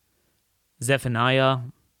in Zephaniah,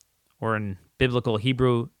 or in biblical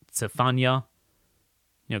Hebrew, Zephaniah,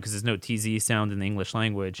 because there's no TZ sound in the English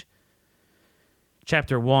language.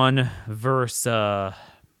 Chapter 1, verse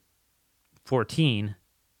 14.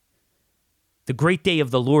 The great day of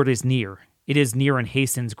the Lord is near. It is near and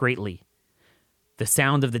hastens greatly. The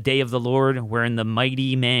sound of the day of the Lord, wherein the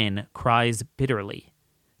mighty man cries bitterly.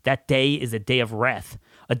 That day is a day of wrath,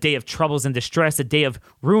 a day of troubles and distress, a day of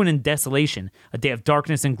ruin and desolation, a day of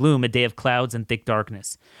darkness and gloom, a day of clouds and thick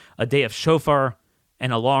darkness, a day of shofar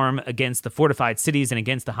and alarm against the fortified cities and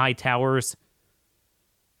against the high towers.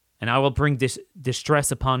 And I will bring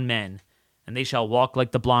distress upon men, and they shall walk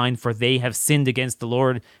like the blind, for they have sinned against the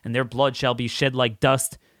Lord, and their blood shall be shed like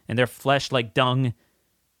dust, and their flesh like dung.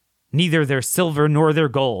 Neither their silver nor their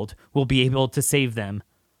gold will be able to save them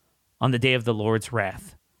on the day of the Lord's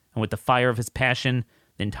wrath. And with the fire of his passion,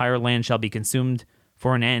 the entire land shall be consumed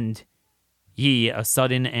for an end. Yea, a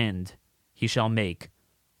sudden end he shall make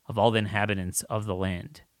of all the inhabitants of the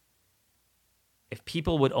land. If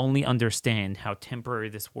people would only understand how temporary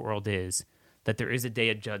this world is, that there is a day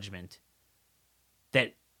of judgment,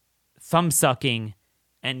 that thumb-sucking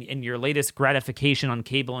and your latest gratification on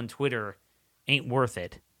cable and Twitter ain't worth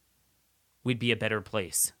it, we'd be a better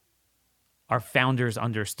place. Our founders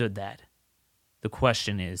understood that. The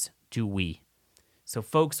question is, do we? So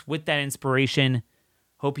folks, with that inspiration,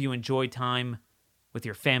 hope you enjoy time with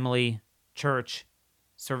your family, church,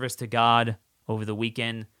 service to God over the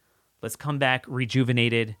weekend. Let's come back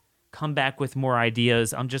rejuvenated, come back with more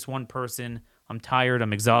ideas. I'm just one person. I'm tired.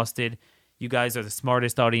 I'm exhausted. You guys are the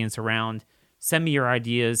smartest audience around. Send me your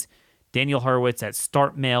ideas. Daniel Horowitz at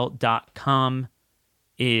startmail.com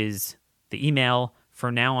is the email.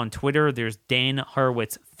 For now on Twitter, there's Dan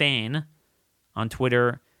Horowitz Fan on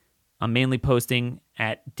Twitter. I'm mainly posting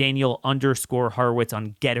at Daniel_Horowitz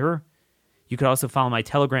on Getter. You could also follow my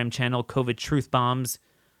Telegram channel, COVID Truth Bombs.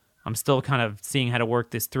 I'm still kind of seeing how to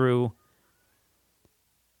work this through.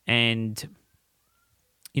 And,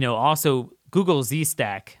 also Google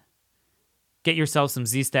Z-Stack. Get yourself some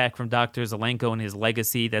Z-Stack from Dr. Zelenko and his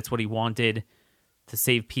legacy. That's what he wanted, to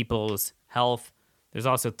save people's health. There's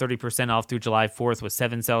also 30% off through July 4th with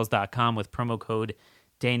 7cells.com with promo code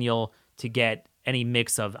Daniel to get any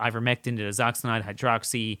mix of ivermectin, diazoxanide,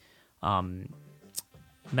 hydroxy,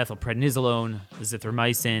 methylprednisolone,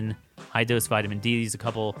 azithromycin, high-dose vitamin D. These a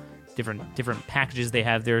couple different packages they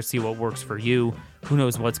have there. See what works for you. Who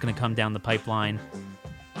knows what's going to come down the pipeline.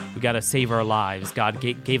 We got to save our lives. God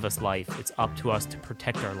gave us life. It's up to us to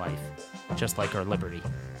protect our life, just like our liberty.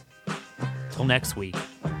 Till next week,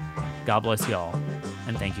 God bless y'all,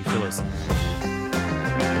 and thank you for listening.